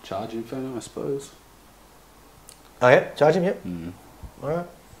will charge Inferno, I suppose. Oh yeah, charge him, yep. Mm. Alright.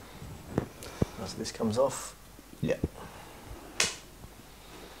 So this comes off. Yeah.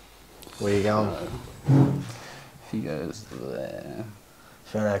 Where you going? He goes there.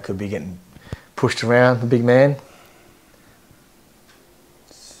 Inferno could be getting pushed around, the big man.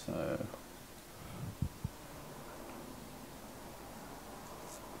 So...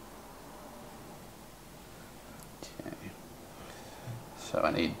 Okay. So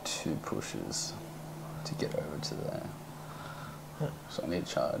I need 2 pushes to get over to there. So I need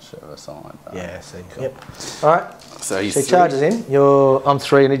to charge over something like that. Yeah, see. Cool. Yep. Alright. So he's So he charges in. I'm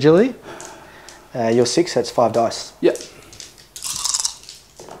 3 in agility. You're 6, that's 5 dice. Yep.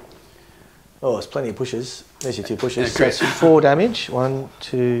 Oh, there's plenty of pushes. There's your 2 pushes. And a So crit. it's 4 damage. 1,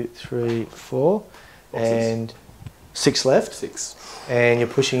 2, 3, 4. Boxes. And 6 left. 6. And you're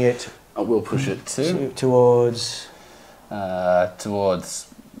pushing it I will push it towards towards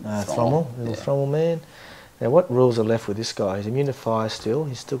Thrommel, little Thrommel man. Now what rules are left with this guy? He's immune to fire still.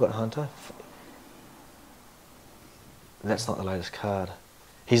 He's still got Hunter. That's not the latest card.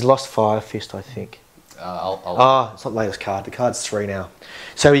 He's lost Fire Fist, I think. It's not the latest card. The card's 3 now.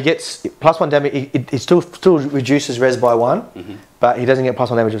 So he gets +1 damage. It still reduces res by 1, but he doesn't get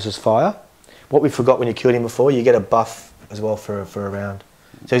 +1 damage versus fire. What we forgot when you killed him before, you get a buff as well for a round.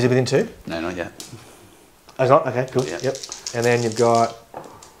 So is he within 2? No, not yet. Oh, he's not? Okay, cool. Yeah. Yep. And then you've got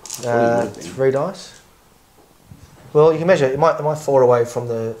 3 dice. Well, you can measure. It might 4 away from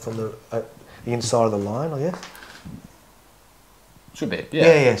the inside of the line, I guess. Should be.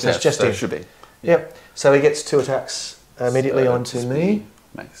 Yeah. So it's just so in. it should be. Yep. So he gets 2 attacks immediately So onto just me.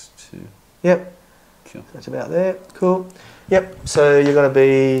 Makes 2. Yep. Cool. That's about there. Cool. Yep. So you're going to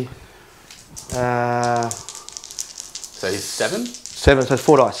be So he's 7? 7. So it's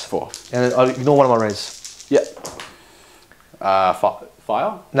 4 dice. 4. And I'll ignore one of my res. Yep.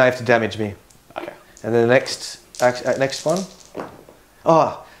 Fire? No, you have to damage me. Okay. And then the next one.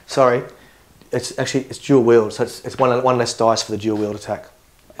 Oh, sorry. It's dual wield, so it's one less dice for the dual wield attack.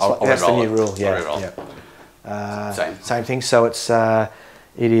 That's the new rule. Yeah. Same thing. So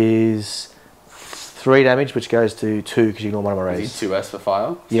it is 3 damage, which goes to 2 because you ignore one of my rays. Is he 2S for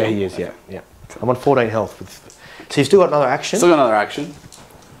fire? Yeah, he is. Okay. Yeah. I'm on 14 health. So you've still got another action. Still got another action.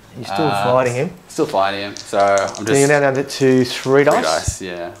 You're still fighting him. Still fighting him. So I'm just. So you're now down to 3 dice. 3 dice.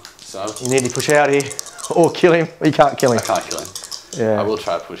 Yeah. So you need to push out here, or kill him. You can't kill him. I can't kill him. Yeah. I will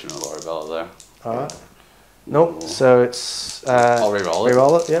try to push him with Loribela though. All right. Nope. So it's. I'll re-roll it.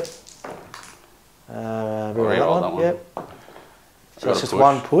 Re-roll it. Yep. Re-roll that one. Yep. So it's just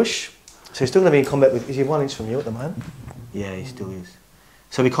 1 push. So he's still going to be in combat with. Is he 1 inch from you at the moment? Yeah, he still is.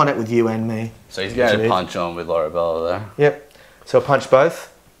 So we contact with you and me. So he's going to punch on with Loribela there. Yep. So I'll punch both.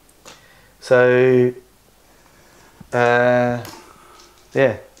 So. Yeah.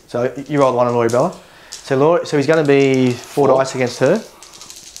 So you rolled 1 on Loribela. So he's going to be 4 dice against her.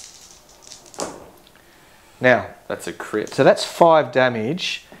 Now. That's a crit. So that's 5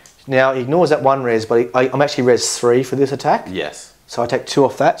 damage. Now he ignores that 1 res, but I'm actually res 3 for this attack. Yes. So I take 2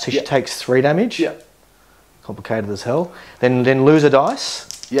 off that, so she takes 3 damage. Yep. Complicated as hell. Then lose a dice.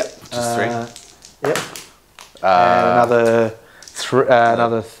 Yep. Just 3. Yep. And another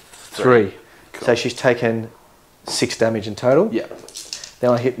 3. Cool. So she's taken 6 damage in total. Yep.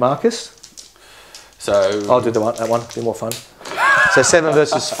 Then I hit Marcus. So I'll do that one. Be more fun. So 7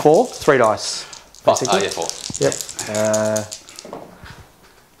 versus 4, 3 dice. Basically. 4. Yep.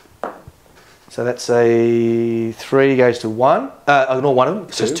 So that's a 3 goes to 1. Ignore one of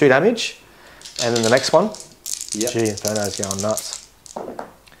them. So it's 2 damage. And then the next one. Yep. Gee, Inferno's going nuts.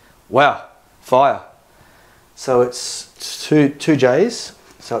 Wow. Fire. So it's two J's.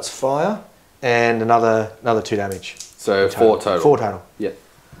 So it's fire and another 2 damage. So 4 total. 4 total. Yep.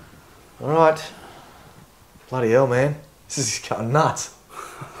 All right. Bloody hell, man. This is going nuts.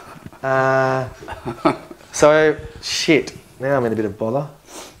 So shit. Now I'm in a bit of bother.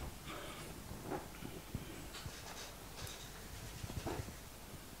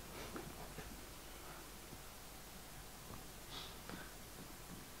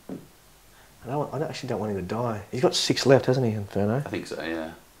 I actually don't want him to die. He's got 6 left, hasn't he, Inferno? I think so,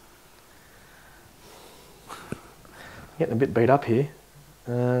 yeah. Getting a bit beat up here.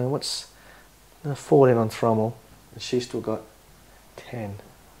 What's 14 on Thrommel, and she's still got 10.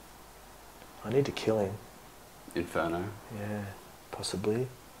 I need to kill him. Inferno. Yeah, possibly.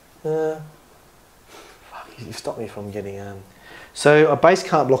 Fuck, you stopped me from getting. So a base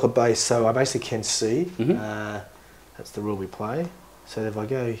can't block a base, so I basically can see. That's the rule we play. So if I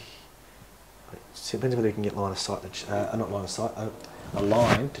go. It depends whether you can get line of sight, not line of sight, a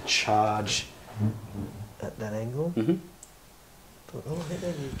line to charge at that angle. Mm-hmm. Thought, oh, I think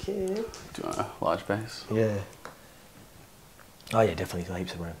maybe you can. Do you want a large base? Yeah. Oh yeah, definitely got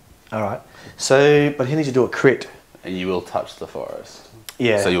heaps of room. All right. So, but he needs to do a crit. And you will touch the forest.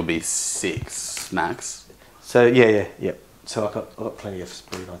 Yeah. So you'll be 6 max. So yeah. So I got plenty of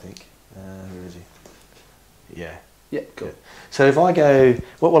speed, I think. Where is he? Yeah. Yeah, cool. Yeah. So if I go,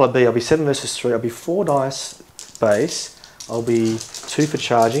 what will I be? I'll be 7 versus 3. I'll be 4 dice base. I'll be 2 for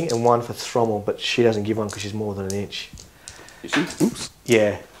charging and 1 for Thrommel, but she doesn't give one because she's more than an inch. Is she? Oops.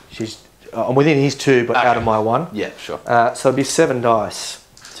 Yeah, she's. I'm within his 2, but out of my 1. Yeah, sure. So it'll be 7 dice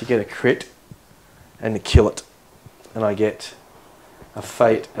to get a crit and to kill it, and I get a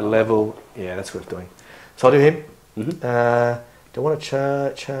fate, a level. Yeah, that's what it's doing. So I'll do him. Mm-hmm. Do I want to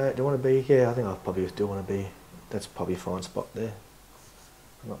charge? Do I want to be? Yeah, I think I probably do want to be. That's probably a fine spot there.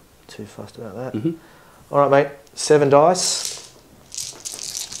 I'm not too fussed about that. Mm-hmm. All right, mate. 7 dice.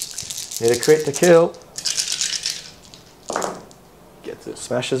 Need a crit to kill. Gets it.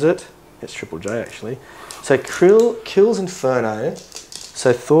 Smashes it. It's triple J actually. So Kruul kills Inferno.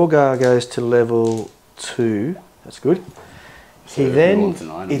 So Thorgar goes to level 2. That's good. So he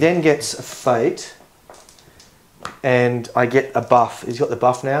then gets a fate, and I get a buff. He's got the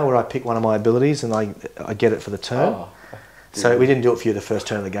buff now where I pick one of my abilities and I get it for the turn. Oh, so we didn't do it for you the first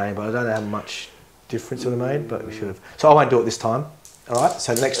turn of the game, but I don't know how much difference it would have made, but we should have. So I won't do it this time. All right.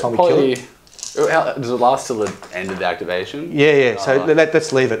 So the next time we kill it. Does it last till the end of the activation? Yeah. So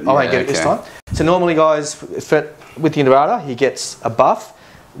let's leave it. I won't get it this time. So normally, guys, with the Doenrakkar, he gets a buff,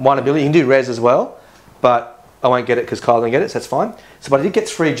 1 ability. You can do res as well, but I won't get it because Kyle didn't get it, so that's fine. So, but I did get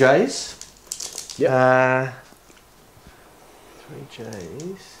 3 Js. Yeah. 3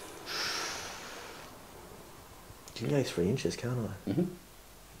 Js. You can go 3 inches, can't I? Mm-hmm.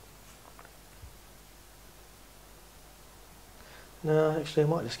 No, actually, I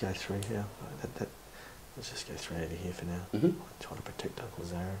might just go 3 here. Let's just go 3 over here for now. Mm-hmm. I'm trying to protect Uncle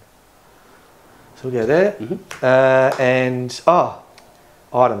Zaron. So we'll go there. Mm-hmm. And,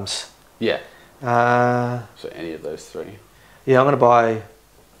 items. Yeah. So any of those 3. Yeah, I'm going to buy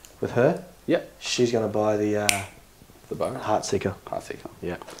with her. Yep. She's going to buy the bow. Heartseeker. Heartseeker.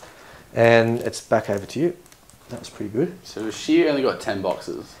 Yeah. And it's back over to you. That was pretty good. So she only got 10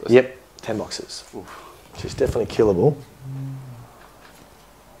 boxes. Yep, 10 boxes. Oof. She's definitely killable.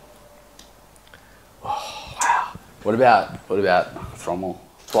 Oh, wow. What about Thrommel?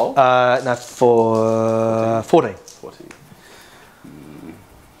 12? No, for 14. 14.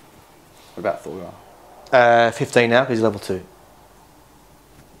 What about Thorgar? 15 now because he's level 2.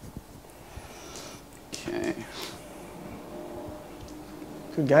 Okay.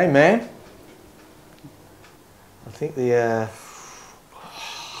 Good game, man. I think the...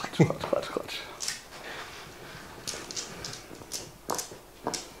 Clutch.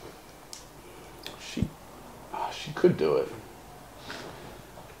 She could do it.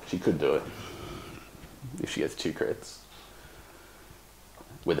 She could do it. If she gets 2 crits.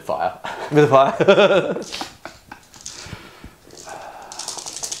 With a fire. With a fire.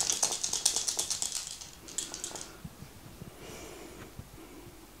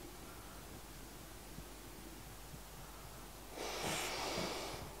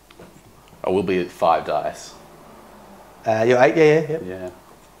 I will be at 5 dice. You're 8, yeah. Yeah.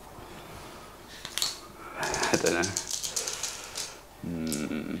 I don't know.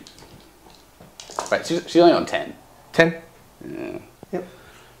 Wait, she's only on 10. 10? Yeah. Yep.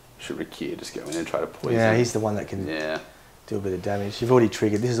 Should Rakkir just go in and try to poison? Yeah, he's the one that can do a bit of damage. You've already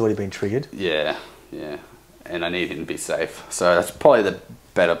triggered. This has already been triggered. Yeah. And I need him to be safe. So that's probably the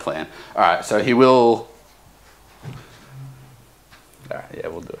better plan. Alright, so he will... Alright, yeah,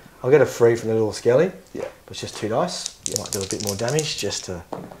 we'll do it. I'll get a free from the little skelly. Yeah. But it's just 2 dice. Yeah. Might do a bit more damage just to...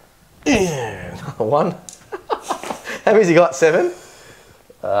 Yeah, 1. How many's he got? 7?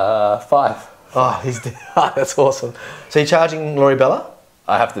 5. Oh, he's that's awesome. So you're charging Loribela?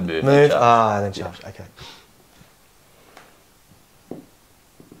 I have to move. Move. And then charge. Okay.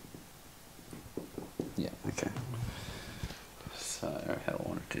 Yeah. Okay. So how do I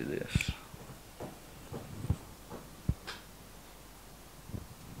want to do this?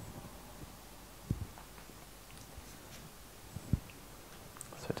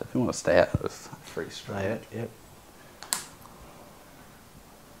 So I definitely want to stay out of free straight. Yep.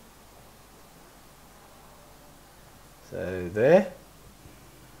 So there.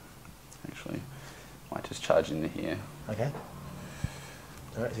 Actually, might just charge into here. Okay.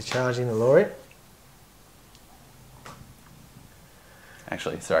 All right, so charging the lorry.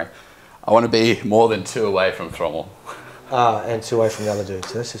 Actually, sorry. I want to be more than 2 away from Thrommel. And 2 away from the other dude.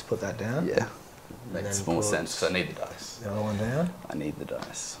 So let's just put that down. Yeah. Makes more sense. So I need the dice. The other one down. I need the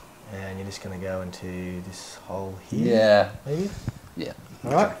dice. And you're just going to go into this hole here. Yeah. Maybe? Yeah.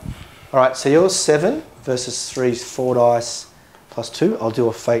 Alright. Alright, so yours 7 versus 3's 4 dice plus 2. I'll do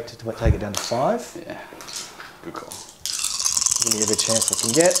a fate to take it down to 5. Yeah. Good call. Give me every chance I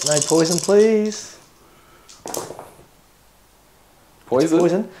can get. No poison, please. Poison? It's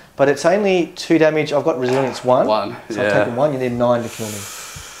poison. But it's only 2 damage. I've got resilience 1. So I've taken 1. You need 9 to kill me.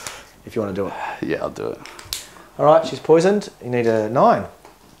 If you want to do it. Yeah, I'll do it. Alright, she's poisoned. You need a 9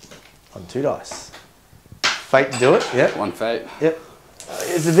 on 2 dice. Fate to do it. Yep. 1 fate. Yep.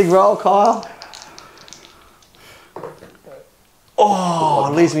 It's a big roll, Kyle.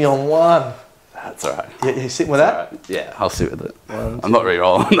 Oh, it leaves me on 1. That's alright. You sitting with that? Right. Yeah, I'll sit with it. 1, I'm not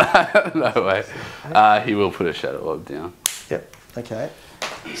re-rolling that. No way. He will put a shadow orb down. Yep. Okay.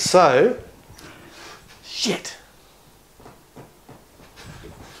 So, shit.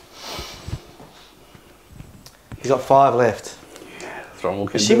 He's got 5 left. Yeah, Thrommel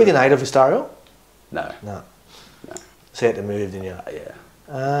can Is she within 8 of Istariel? No. No. No. So you had to move, didn't you? Yeah.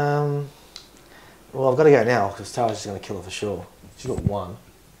 Well, I've got to go now because Istariel's just going to kill her for sure. She's got 1.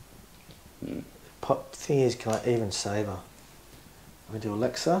 Thing is, can I even save her? I'm going to do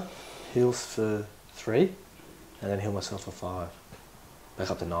Alexa, heals for 3, and then heal myself for 5.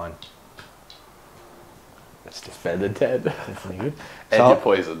 Back up to 9. That's just better than 10. Definitely good. And So you're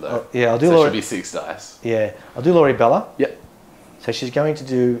poisoned though. Yeah, I'll do so it Lori. should be 6 dice. Yeah, I'll do Loribela. Yep. So she's going to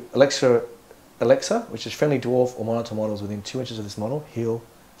do Alexa, which is friendly dwarf or monitor models within 2 inches of this model, heal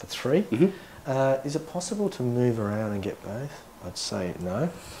for 3. Is it possible to move around and get both? I'd say no.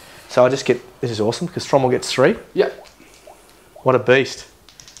 So I just get, this is awesome because Thrommel gets 3. Yep. What a beast.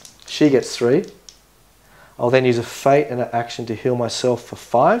 She gets 3. I'll then use a fate and an action to heal myself for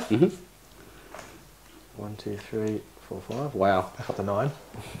 5. 1, 2, 3, 4, 5. Wow, back up to 9.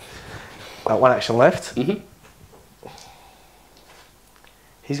 1 action left.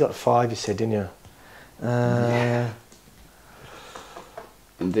 He's got 5, you said, didn't you? Yeah.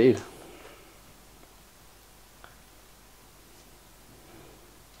 Indeed.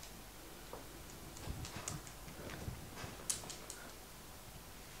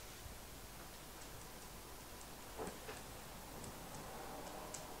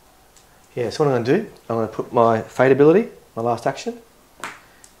 Yeah, so what I'm going to do, I'm going to put my Fate ability, my last action,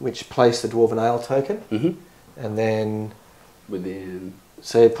 which place the Dwarven Ale token, and then... Within...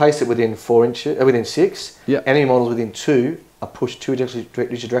 So place it within 4 inches, within 6. Yep. Enemy models within 2 are pushed 2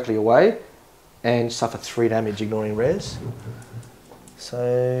 directly away and suffer 3 damage, ignoring res.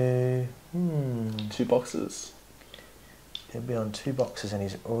 So... 2 boxes. He'll be on 2 boxes and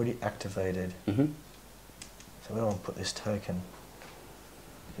he's already activated. So we don't want to put this token.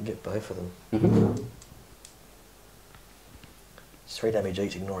 You can get both of them. It's 3 damage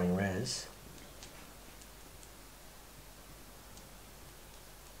each, ignoring res.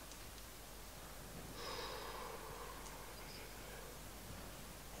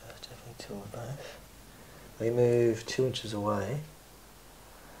 Yeah, that's definitely 2 of both. They move 2 inches away,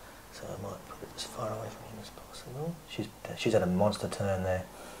 so I might put it as far away from him as possible. She's had a monster turn there,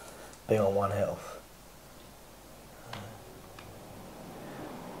 being on 1 health.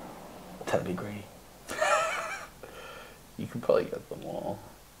 That'd be greedy. You could probably get them all.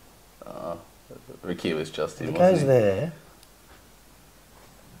 Rakkir was just in. If it goes there.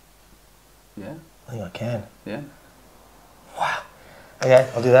 Yeah. I think I can. Yeah. Wow.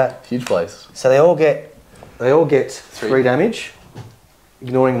 Okay, I'll do that. Huge place. So they all get 3 damage,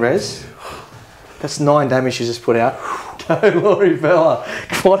 ignoring res. That's 9 damage you just put out. Go Loribela.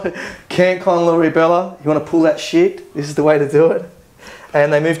 Can't con Loribela. You want to pull that shit? This is the way to do it.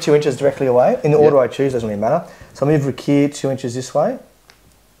 And they move 2 inches directly away. In the order I choose, doesn't really matter. So I move Rakkir 2 inches this way.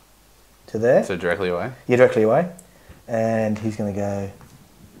 To there. So directly away? Yeah, directly away. And he's going to go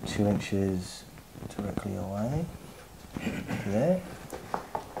 2 inches directly away. To there.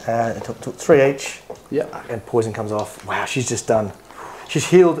 It took 3 each. Yeah. And poison comes off. Wow, she's just done. She's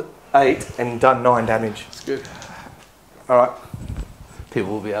healed 8 and done 9 damage. That's good. Alright.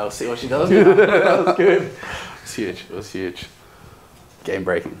 People will be able to see what she does. That was good. It was huge. It was huge. Game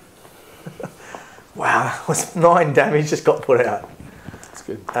breaking. Wow, that was 9 damage just got put out. That's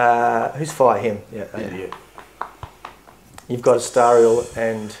good. Who's fire? Him. Yeah, you. You've got Istariel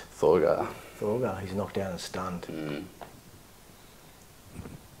and Thorgar. Thorgar. He's knocked down and stunned.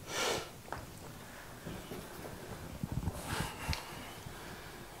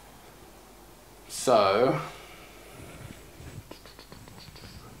 So...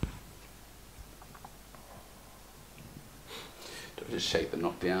 do I just shake the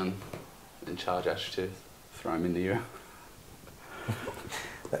knockdown and charge Ashtooth? Throw him into you?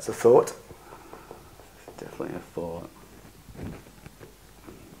 That's a thought. Definitely a thought.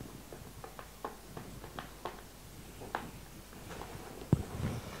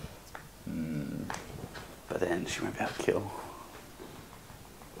 then she won't be able to kill.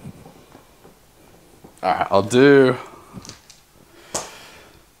 Alright, I'll do...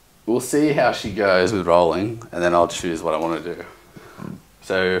 We'll see how she goes with rolling, and then I'll choose what I want to do.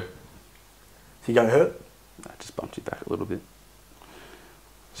 So you going to hurt? I just bumped you back a little bit.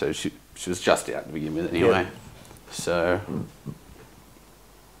 So she was just out to begin with anyway. Yep. So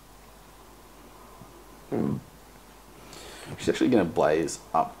she's actually going to blaze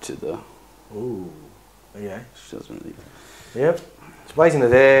up to the... Ooh, okay. She doesn't really... Yep. It's blazing to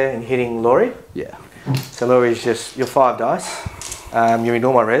there and hitting Lori. Yeah. So Lori's just, you're 5 dice. You're in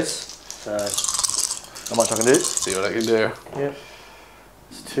all my res. So not much I can do. See what I can do. Yep.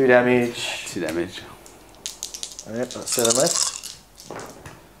 It's 2 damage. 2 damage. Yep, that's 7 left.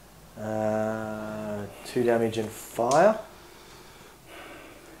 2 damage and fire.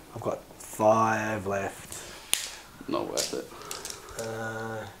 I've got 5 left. Not worth it.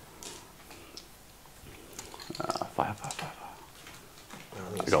 Fire.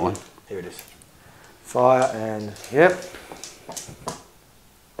 I got one. Here it is. Fire and yep.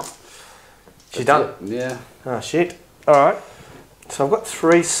 She's done. It. Yeah. Oh shit. Alright. So I've got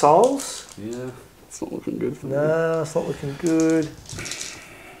 3 souls. Yeah. It's not looking good for me. No, it's not looking good.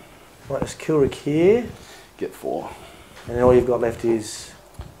 Might just kill Rakkir. Get 4. And then all you've got left is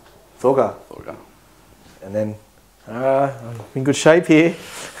Thorgar. And then I'm in good shape here.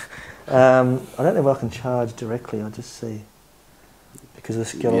 I don't know if I can charge directly, I'll just see. Because the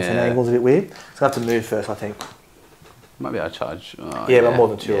skeleton angle's a bit weird. So I have to move first, I think. Maybe I'll charge. But I'm more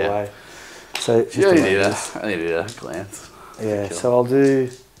than 2 away. So it's just I needed a glance. Yeah, so I'll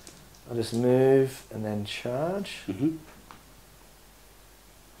just move and then charge.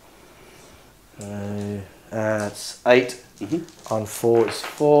 It's 8. On 4 it's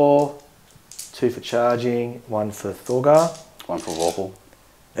 4. 2 for charging, 1 for Thorgar. 1 for Vorpal.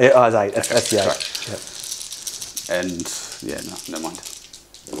 Yeah, it's 8. That's the 8. Yep. And yeah, no, never mind.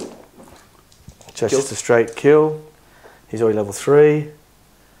 Just a straight kill. He's already level 3.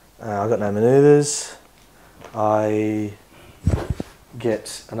 I've got no manoeuvres. I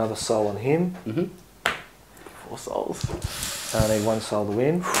get another soul on him. 4 souls. I need 1 soul to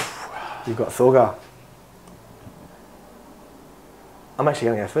win. You've got Thorgar. I'm actually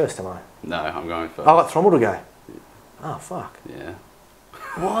going to go first, am I? No, I'm going first. I got Thrommel to go. Oh, fuck. Yeah.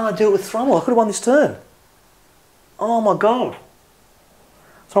 Why did I do it with Thrommel? I could have won this turn. Oh my god.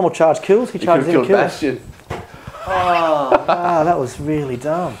 Thrommel charged kills. He charged in kills. Bastian. That was really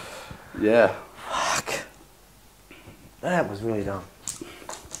dumb. Yeah. Fuck. That was really dumb.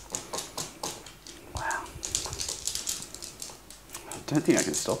 Wow. I don't think I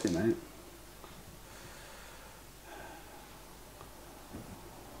can stop you, mate.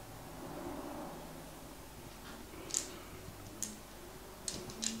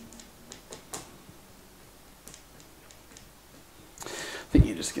 I think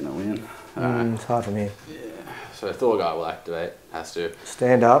you're just going to win. It's hard from here. Yeah. So Thorgar will activate. Has to.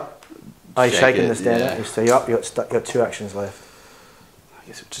 Stand up. Are you shaking the stand yeah. up? So you're up. You've got 2 actions left. I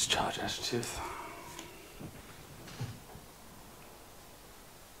guess we'll just charge Ashtooth.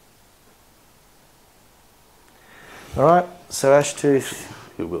 Alright, so Ashtooth.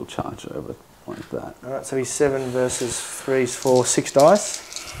 He will charge over like that. Alright, so he's 7 versus 3's 4, 6 dice.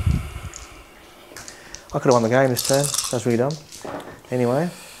 I could have won the game this turn. That was really dumb. Anyway,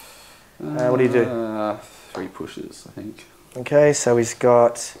 what do you do? 3 pushes, I think. Okay, so he's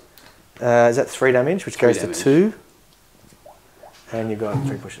got, is that 3 damage, which goes to 2. And you've got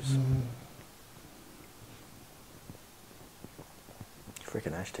 3 pushes.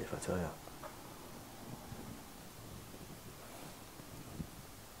 Freaking Ashtooth, I tell you.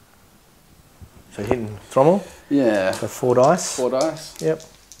 So hitting Thrommel? Yeah. So 4 dice. 4 dice? Yep.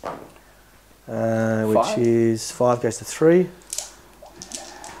 Which is 5 goes to 3.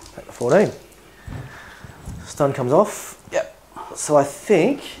 Back to 14. Stun comes off. Yep. So I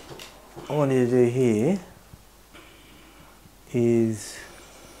think what I want you to do here is...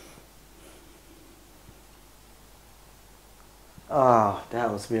 Oh, that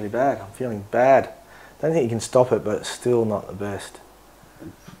was really bad. I'm feeling bad. Don't think you can stop it, but it's still not the best.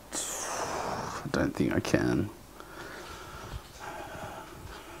 I don't think I can.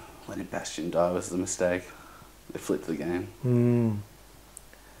 Letting Bastian die was the mistake. They flipped the game.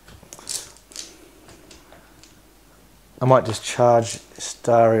 I might just charge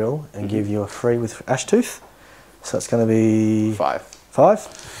Istariel and give you a free with Ashtooth. So it's going to be... 5.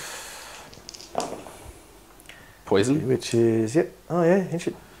 5? Poison? Which is, yep. Oh yeah,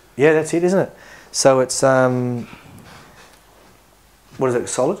 yeah, that's it, isn't it? So it's, what is it,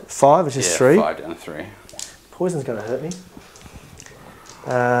 solid? 5, which is 3. 5 down to 3. Poison's going to hurt me.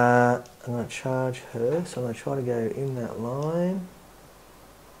 I'm going to charge her, so I'm going to try to go in that line.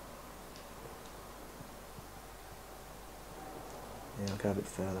 Yeah, I'll go a bit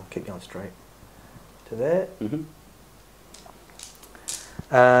further. Keep going straight to there.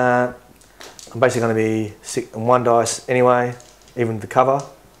 I'm basically going to be sick on 1 dice anyway, even with the cover,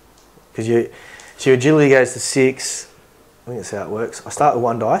 because so your agility goes to 6. I think that's how it works. I start with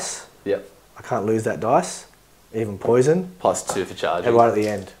 1 dice. Yep. I can't lose that dice, even poison. +2 for charging. And right at the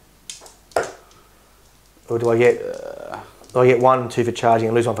end. Or do I get? Do I get 1, 2 for charging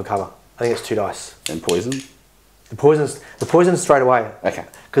and lose 1 for cover? I think it's 2 dice. And poison? The poison's straight away. Okay.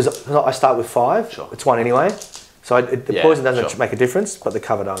 Because I start with 5. Sure. It's 1 anyway. So the poison doesn't make a difference, but the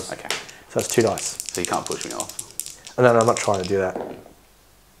cover does. Okay. So it's 2 dice. So you can't push me off. No, I'm not trying to do that.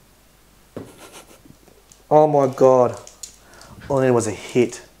 Oh my god. All I needed was a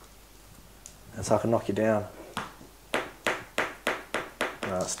hit. And so I can knock you down.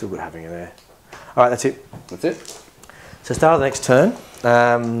 No, it's still good having you there. Alright, that's it. That's it. So start of the next turn.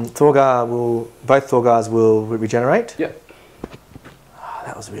 Both Thorgars will regenerate. Yep. Oh,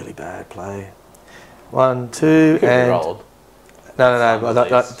 that was a really bad play. 1, 2, and... rolled. No.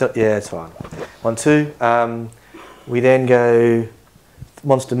 Yeah, it's fine. 1, 2. We then go...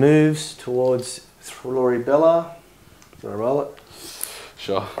 Monster moves towards Loribela. Do you want to roll it?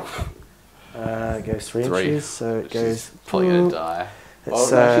 Sure. It goes 3 inches, so it goes... She's probably going to die. Oh,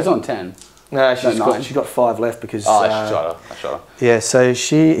 no, she's on 10. No, she's got 5 left because... Oh, I shot her. Yeah, so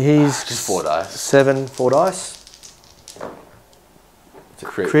he's... Just 4 dice. 4 dice.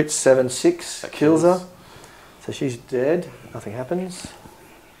 Crit 7, 6. That kills her. So she's dead. Nothing happens.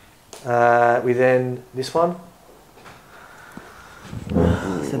 We then... This one.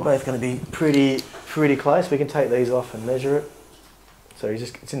 They're both going to be pretty close. We can take these off and measure it. So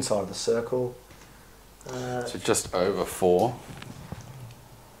it's inside of the circle. So just over 4.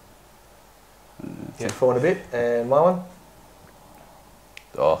 Yeah, 4 and a bit. And my one?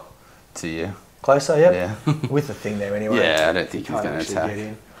 Oh, to you. Closer, yep. Yeah. With the thing there anyway. Yeah, I don't think he's going to attack.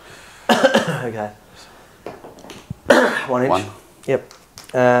 Okay. 1 inch. 1. Yep.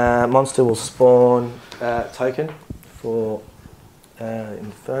 Monster will spawn token for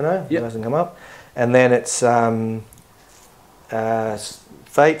Inferno. Yep. It doesn't come up. And then it's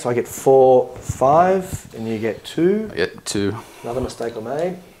Fate, so I get 4, 5, and you get 2. I get 2. Another mistake I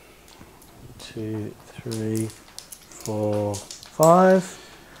made. 2, 3, 4, 5.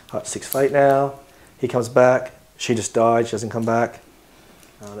 Right, 6 Fate now. He comes back. She just died. She doesn't come back.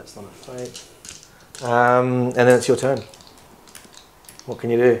 That's not a Fate. And then it's your turn. What can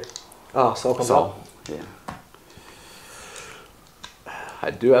you do? Oh, Soul comes up. Yeah.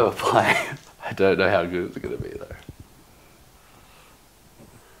 I do have a play. I don't know how good it's going to be though.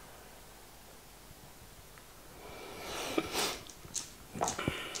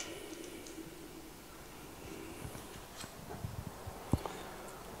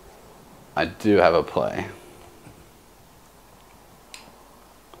 I do have a play.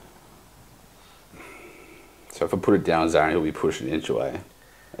 So if I put it down, Zaron, he'll be pushed an inch away,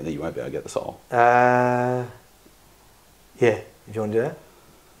 and then you won't be able to get the soul. Yeah, if you want to do that.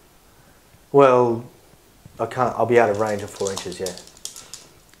 Well, I can't. I'll be out of range of 4 inches. Yeah.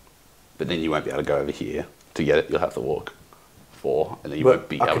 But then you won't be able to go over here to get it. You'll have to walk 4, and then you won't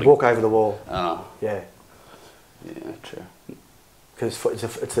be able to. I could walk over the wall. Oh. Yeah. Yeah, true. Because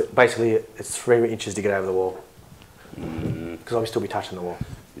basically it's 3 inches to get over the wall. Because I'll still be touching the wall.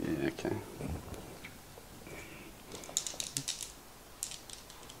 Yeah. Okay.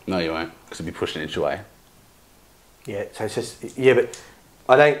 No, you won't, because it'll be pushed an inch away. Yeah. So it's just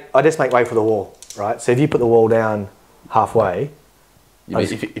but I just make way for the wall, right? So if you put the wall down halfway. You mean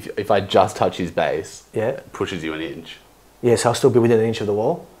if I just touch his base, yeah, it pushes you an inch. Yeah, so I'll still be within an inch of the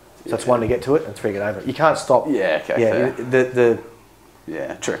wall. So that's 1 to get to it and 3 to get over it. You can't stop. Yeah. Okay. Yeah.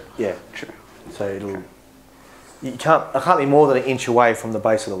 Yeah. True. Yeah. True. So it'll. I can't be more than an inch away from the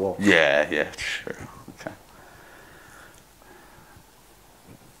base of the wall. Yeah. True. Okay.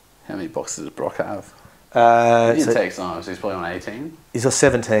 How many boxes does Brok have? He takes on, so he's probably on 18. He's got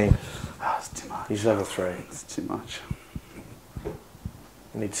 17. Oh, that's too much. He's level 3. It's too much.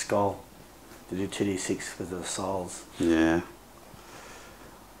 You need skull to do 2d6 with the souls. Yeah.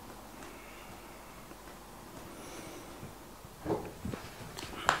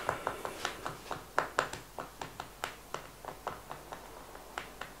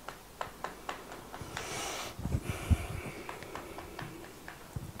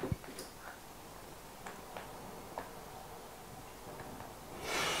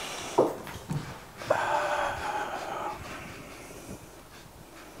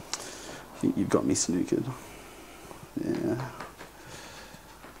 I think you've got me snookered. Yeah.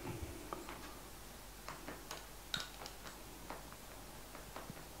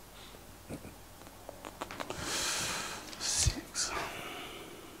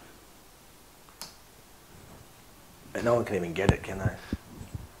 But no one can even get it, can they?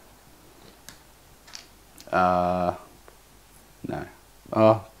 No.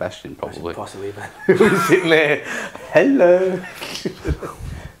 Oh, Bastian probably. Possibly, but who's sitting there? Hello.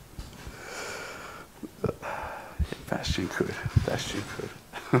 Bastian could. Bastian could.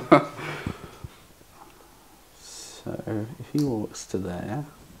 So if he walks to there,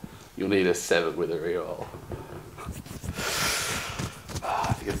 you'll need a 7 with a reroll.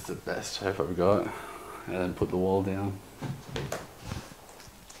 I think it's the best hope I've got. And then put the wall down.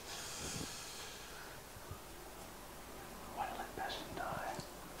 Why did I let Bastian die?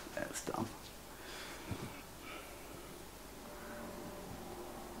 That's dumb.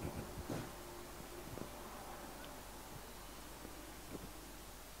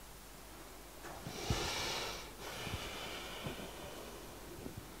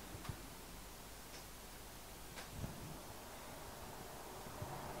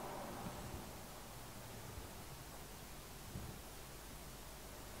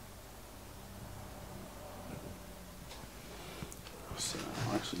 So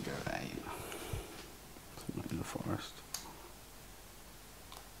I'll actually go 8. So I'm not in the forest.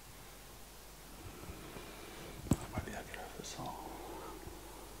 Maybe I'll get over the soul.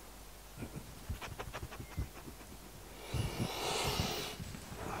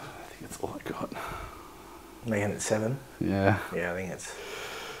 I think that's all I got. Making it 7. Yeah. Yeah, I think it's.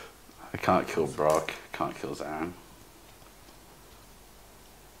 I can't kill Brok. Can't kill Zaron.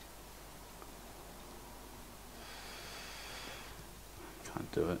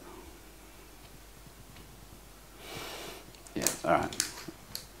 Can't do it. Yeah, alright.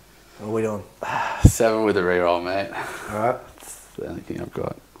 What are we doing? 7 with a reroll, mate. Alright. That's the only thing I've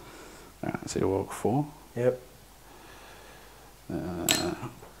got. Alright, so you walk 4. Yep. We'll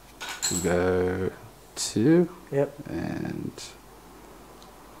go 2. Yep. And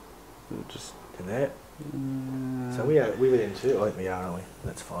we'll just. To that. So we're within 2. I think we are, aren't we?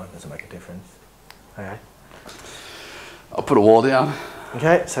 That's fine. Doesn't make a difference. Okay. I'll put a wall down.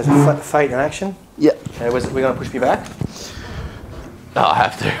 Okay, so it's a fate in action. Yep. Okay, we're going to push me back. Oh, I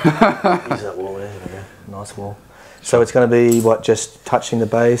have to. Use that wall there. There we go. Nice wall. So it's going to be, what, just touching the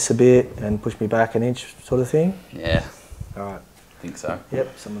base a bit and push me back an inch sort of thing? Yeah. Alright. I think so.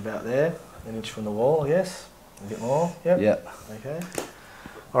 Yep, so I'm about there. An inch from the wall, I guess. A bit more. Yep. Yep. Okay.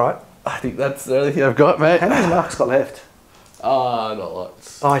 Alright. I think that's the only thing I've got, mate. How many marks got left? Oh, not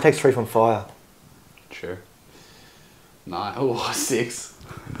lots. Oh, he takes 3 from fire. Sure. 9. Oh, 6.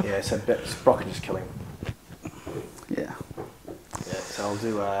 Yeah, so Brok can just kill him. Yeah. Yeah, so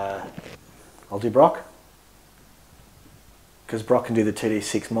I'll do Brok. Because Brok can do the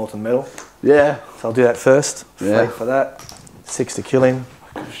 2d6 molten metal. Yeah. So I'll do that first. Yeah. Fate for that. 6 to kill him.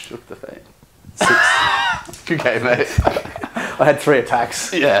 I could have shook the fate. 6. Good game, mate. I had 3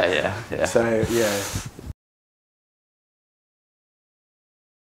 attacks. Yeah. So, yeah.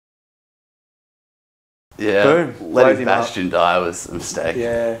 Yeah. Boom. Letting Bastian die was a mistake.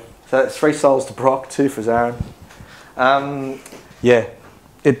 Yeah. So that's 3 souls to Brok, 2 for Zaron. Yeah.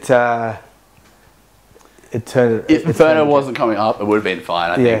 It turned. If Inferno wasn't coming up, it would have been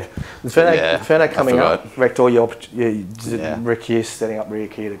fine, I think. Inferno coming up wrecked all your Rakkir setting up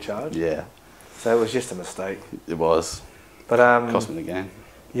Rakkir to charge. Yeah. So it was just a mistake. It was. But cost me the game.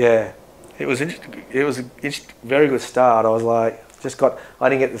 Yeah. It was a very good start. I was like, I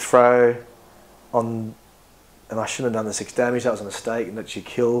didn't get the throw on, and I shouldn't have done the 6 damage. That was a mistake, and that she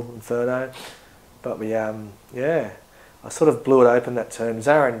killed Inferno. But we, I sort of blew it open that turn.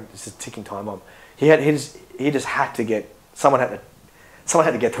 Zaron is a ticking time bomb. He just had to get someone had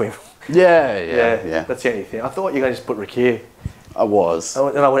to get to him. Yeah. That's the only thing. I thought you were going to just put Rakkir. I was.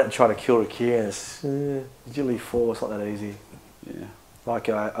 And I went and tried to kill Rakkir, and it's agility 4. It's not that easy. Yeah. Like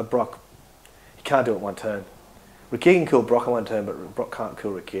a Brok, he can't do it in one turn. Rakkir can kill Brok in one turn, but Brok can't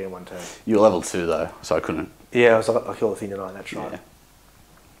kill Rakkir in one turn. You were level 2 though, so I couldn't. Yeah, I killed the thing tonight. That's right. Yeah.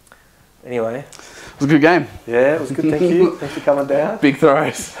 Anyway. It was a good game. Yeah, it was good. Thank you. Thanks for coming down. Big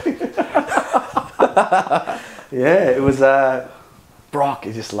throws. Yeah, it was Brok.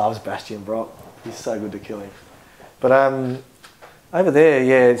 He just loves Bastian Brok. He's so good to kill him. But over there,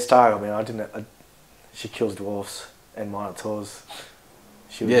 yeah, Istariel. I mean, she kills dwarfs and minotaurs.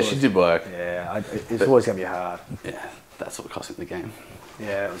 She did work. Yeah, it's always going to be hard. Yeah, that's what cost me the game.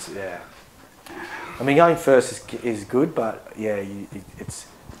 Yeah, it was. Yeah. I mean, going first is good, but yeah, it's.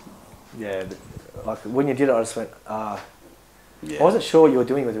 Yeah, like when you did it, I just went, I wasn't sure what you were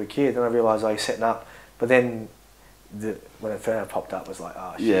doing with Rakkir, then I realised I was setting up, but then when Inferno popped up, I was like,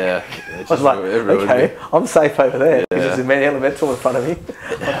 oh shit. Yeah. I was like, okay, I'm safe over there, because there's a man elemental in front of me.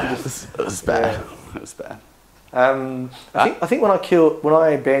 It was bad. Yeah. It was bad. I think when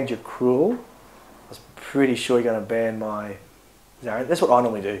I banned your Kruul, I was pretty sure you're going to ban my Zaron. That's what I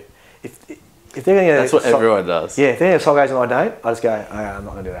normally do. If they're going to That's what everyone does. Yeah, if they're going to Soul Gaze and I don't, I just go, I'm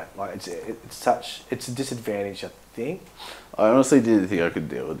not going to do that. Like it's a disadvantage, I think. I honestly didn't think I could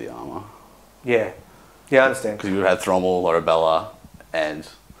deal with the armor. Yeah, I understand. Because you would have had Thrommel, Loribela, and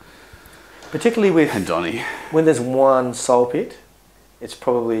particularly with Donny. when there's one soul pit, it's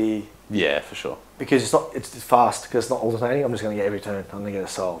probably For sure. because it's fast because it's not alternating. I'm just going to get every turn. I'm going to get a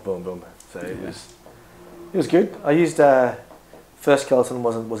soul, boom, boom. So it was good. I used first skeleton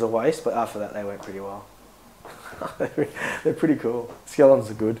was a waste, but after that they went pretty well. They're pretty cool. Skeletons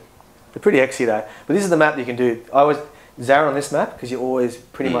are good. They're pretty hexy though. But this is the map that you can do. I was Zaron on this map because you're always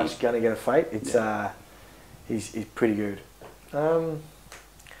pretty much going to get a fate. It's he's pretty good.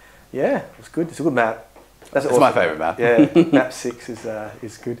 It's good. It's a good map. That's awesome. My favourite map. Yeah, map 6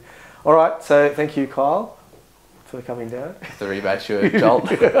 is good. All right, so thank you, Kyle, for coming down. The rematch your Jolt.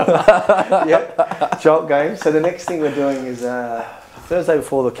 Jolt game. So the next thing we're doing is Thursday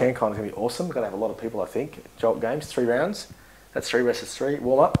before the CanCon is going to be awesome. We're going to have a lot of people, I think. Jolt games, 3 rounds. That's 3 versus 3,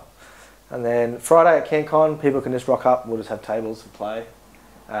 warm up. And then Friday at CanCon, people can just rock up. We'll just have tables to play.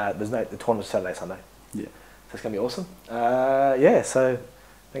 The tournament's Saturday, Sunday. Yeah. So it's going to be awesome. So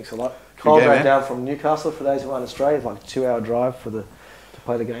thanks a lot. Kyle drove down from Newcastle for those who aren't in Australia. It's like a 2-hour drive to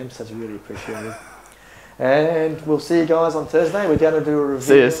play the game, so that's really appreciated. And we'll see you guys on Thursday. We're going to do a reveal.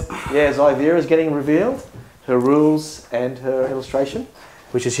 See us. Yeah, Zyvera's getting revealed. Her rules and her illustration,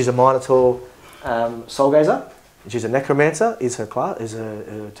 which is she's a Minotaur Soul Gazer. She's a Necromancer, is her class, is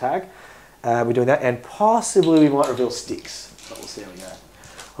her tag. We're doing that, and possibly we might reveal sticks. But we'll see how we go.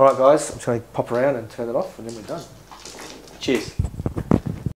 All right, guys, I'm just going to pop around and turn it off, and then we're done. Cheers.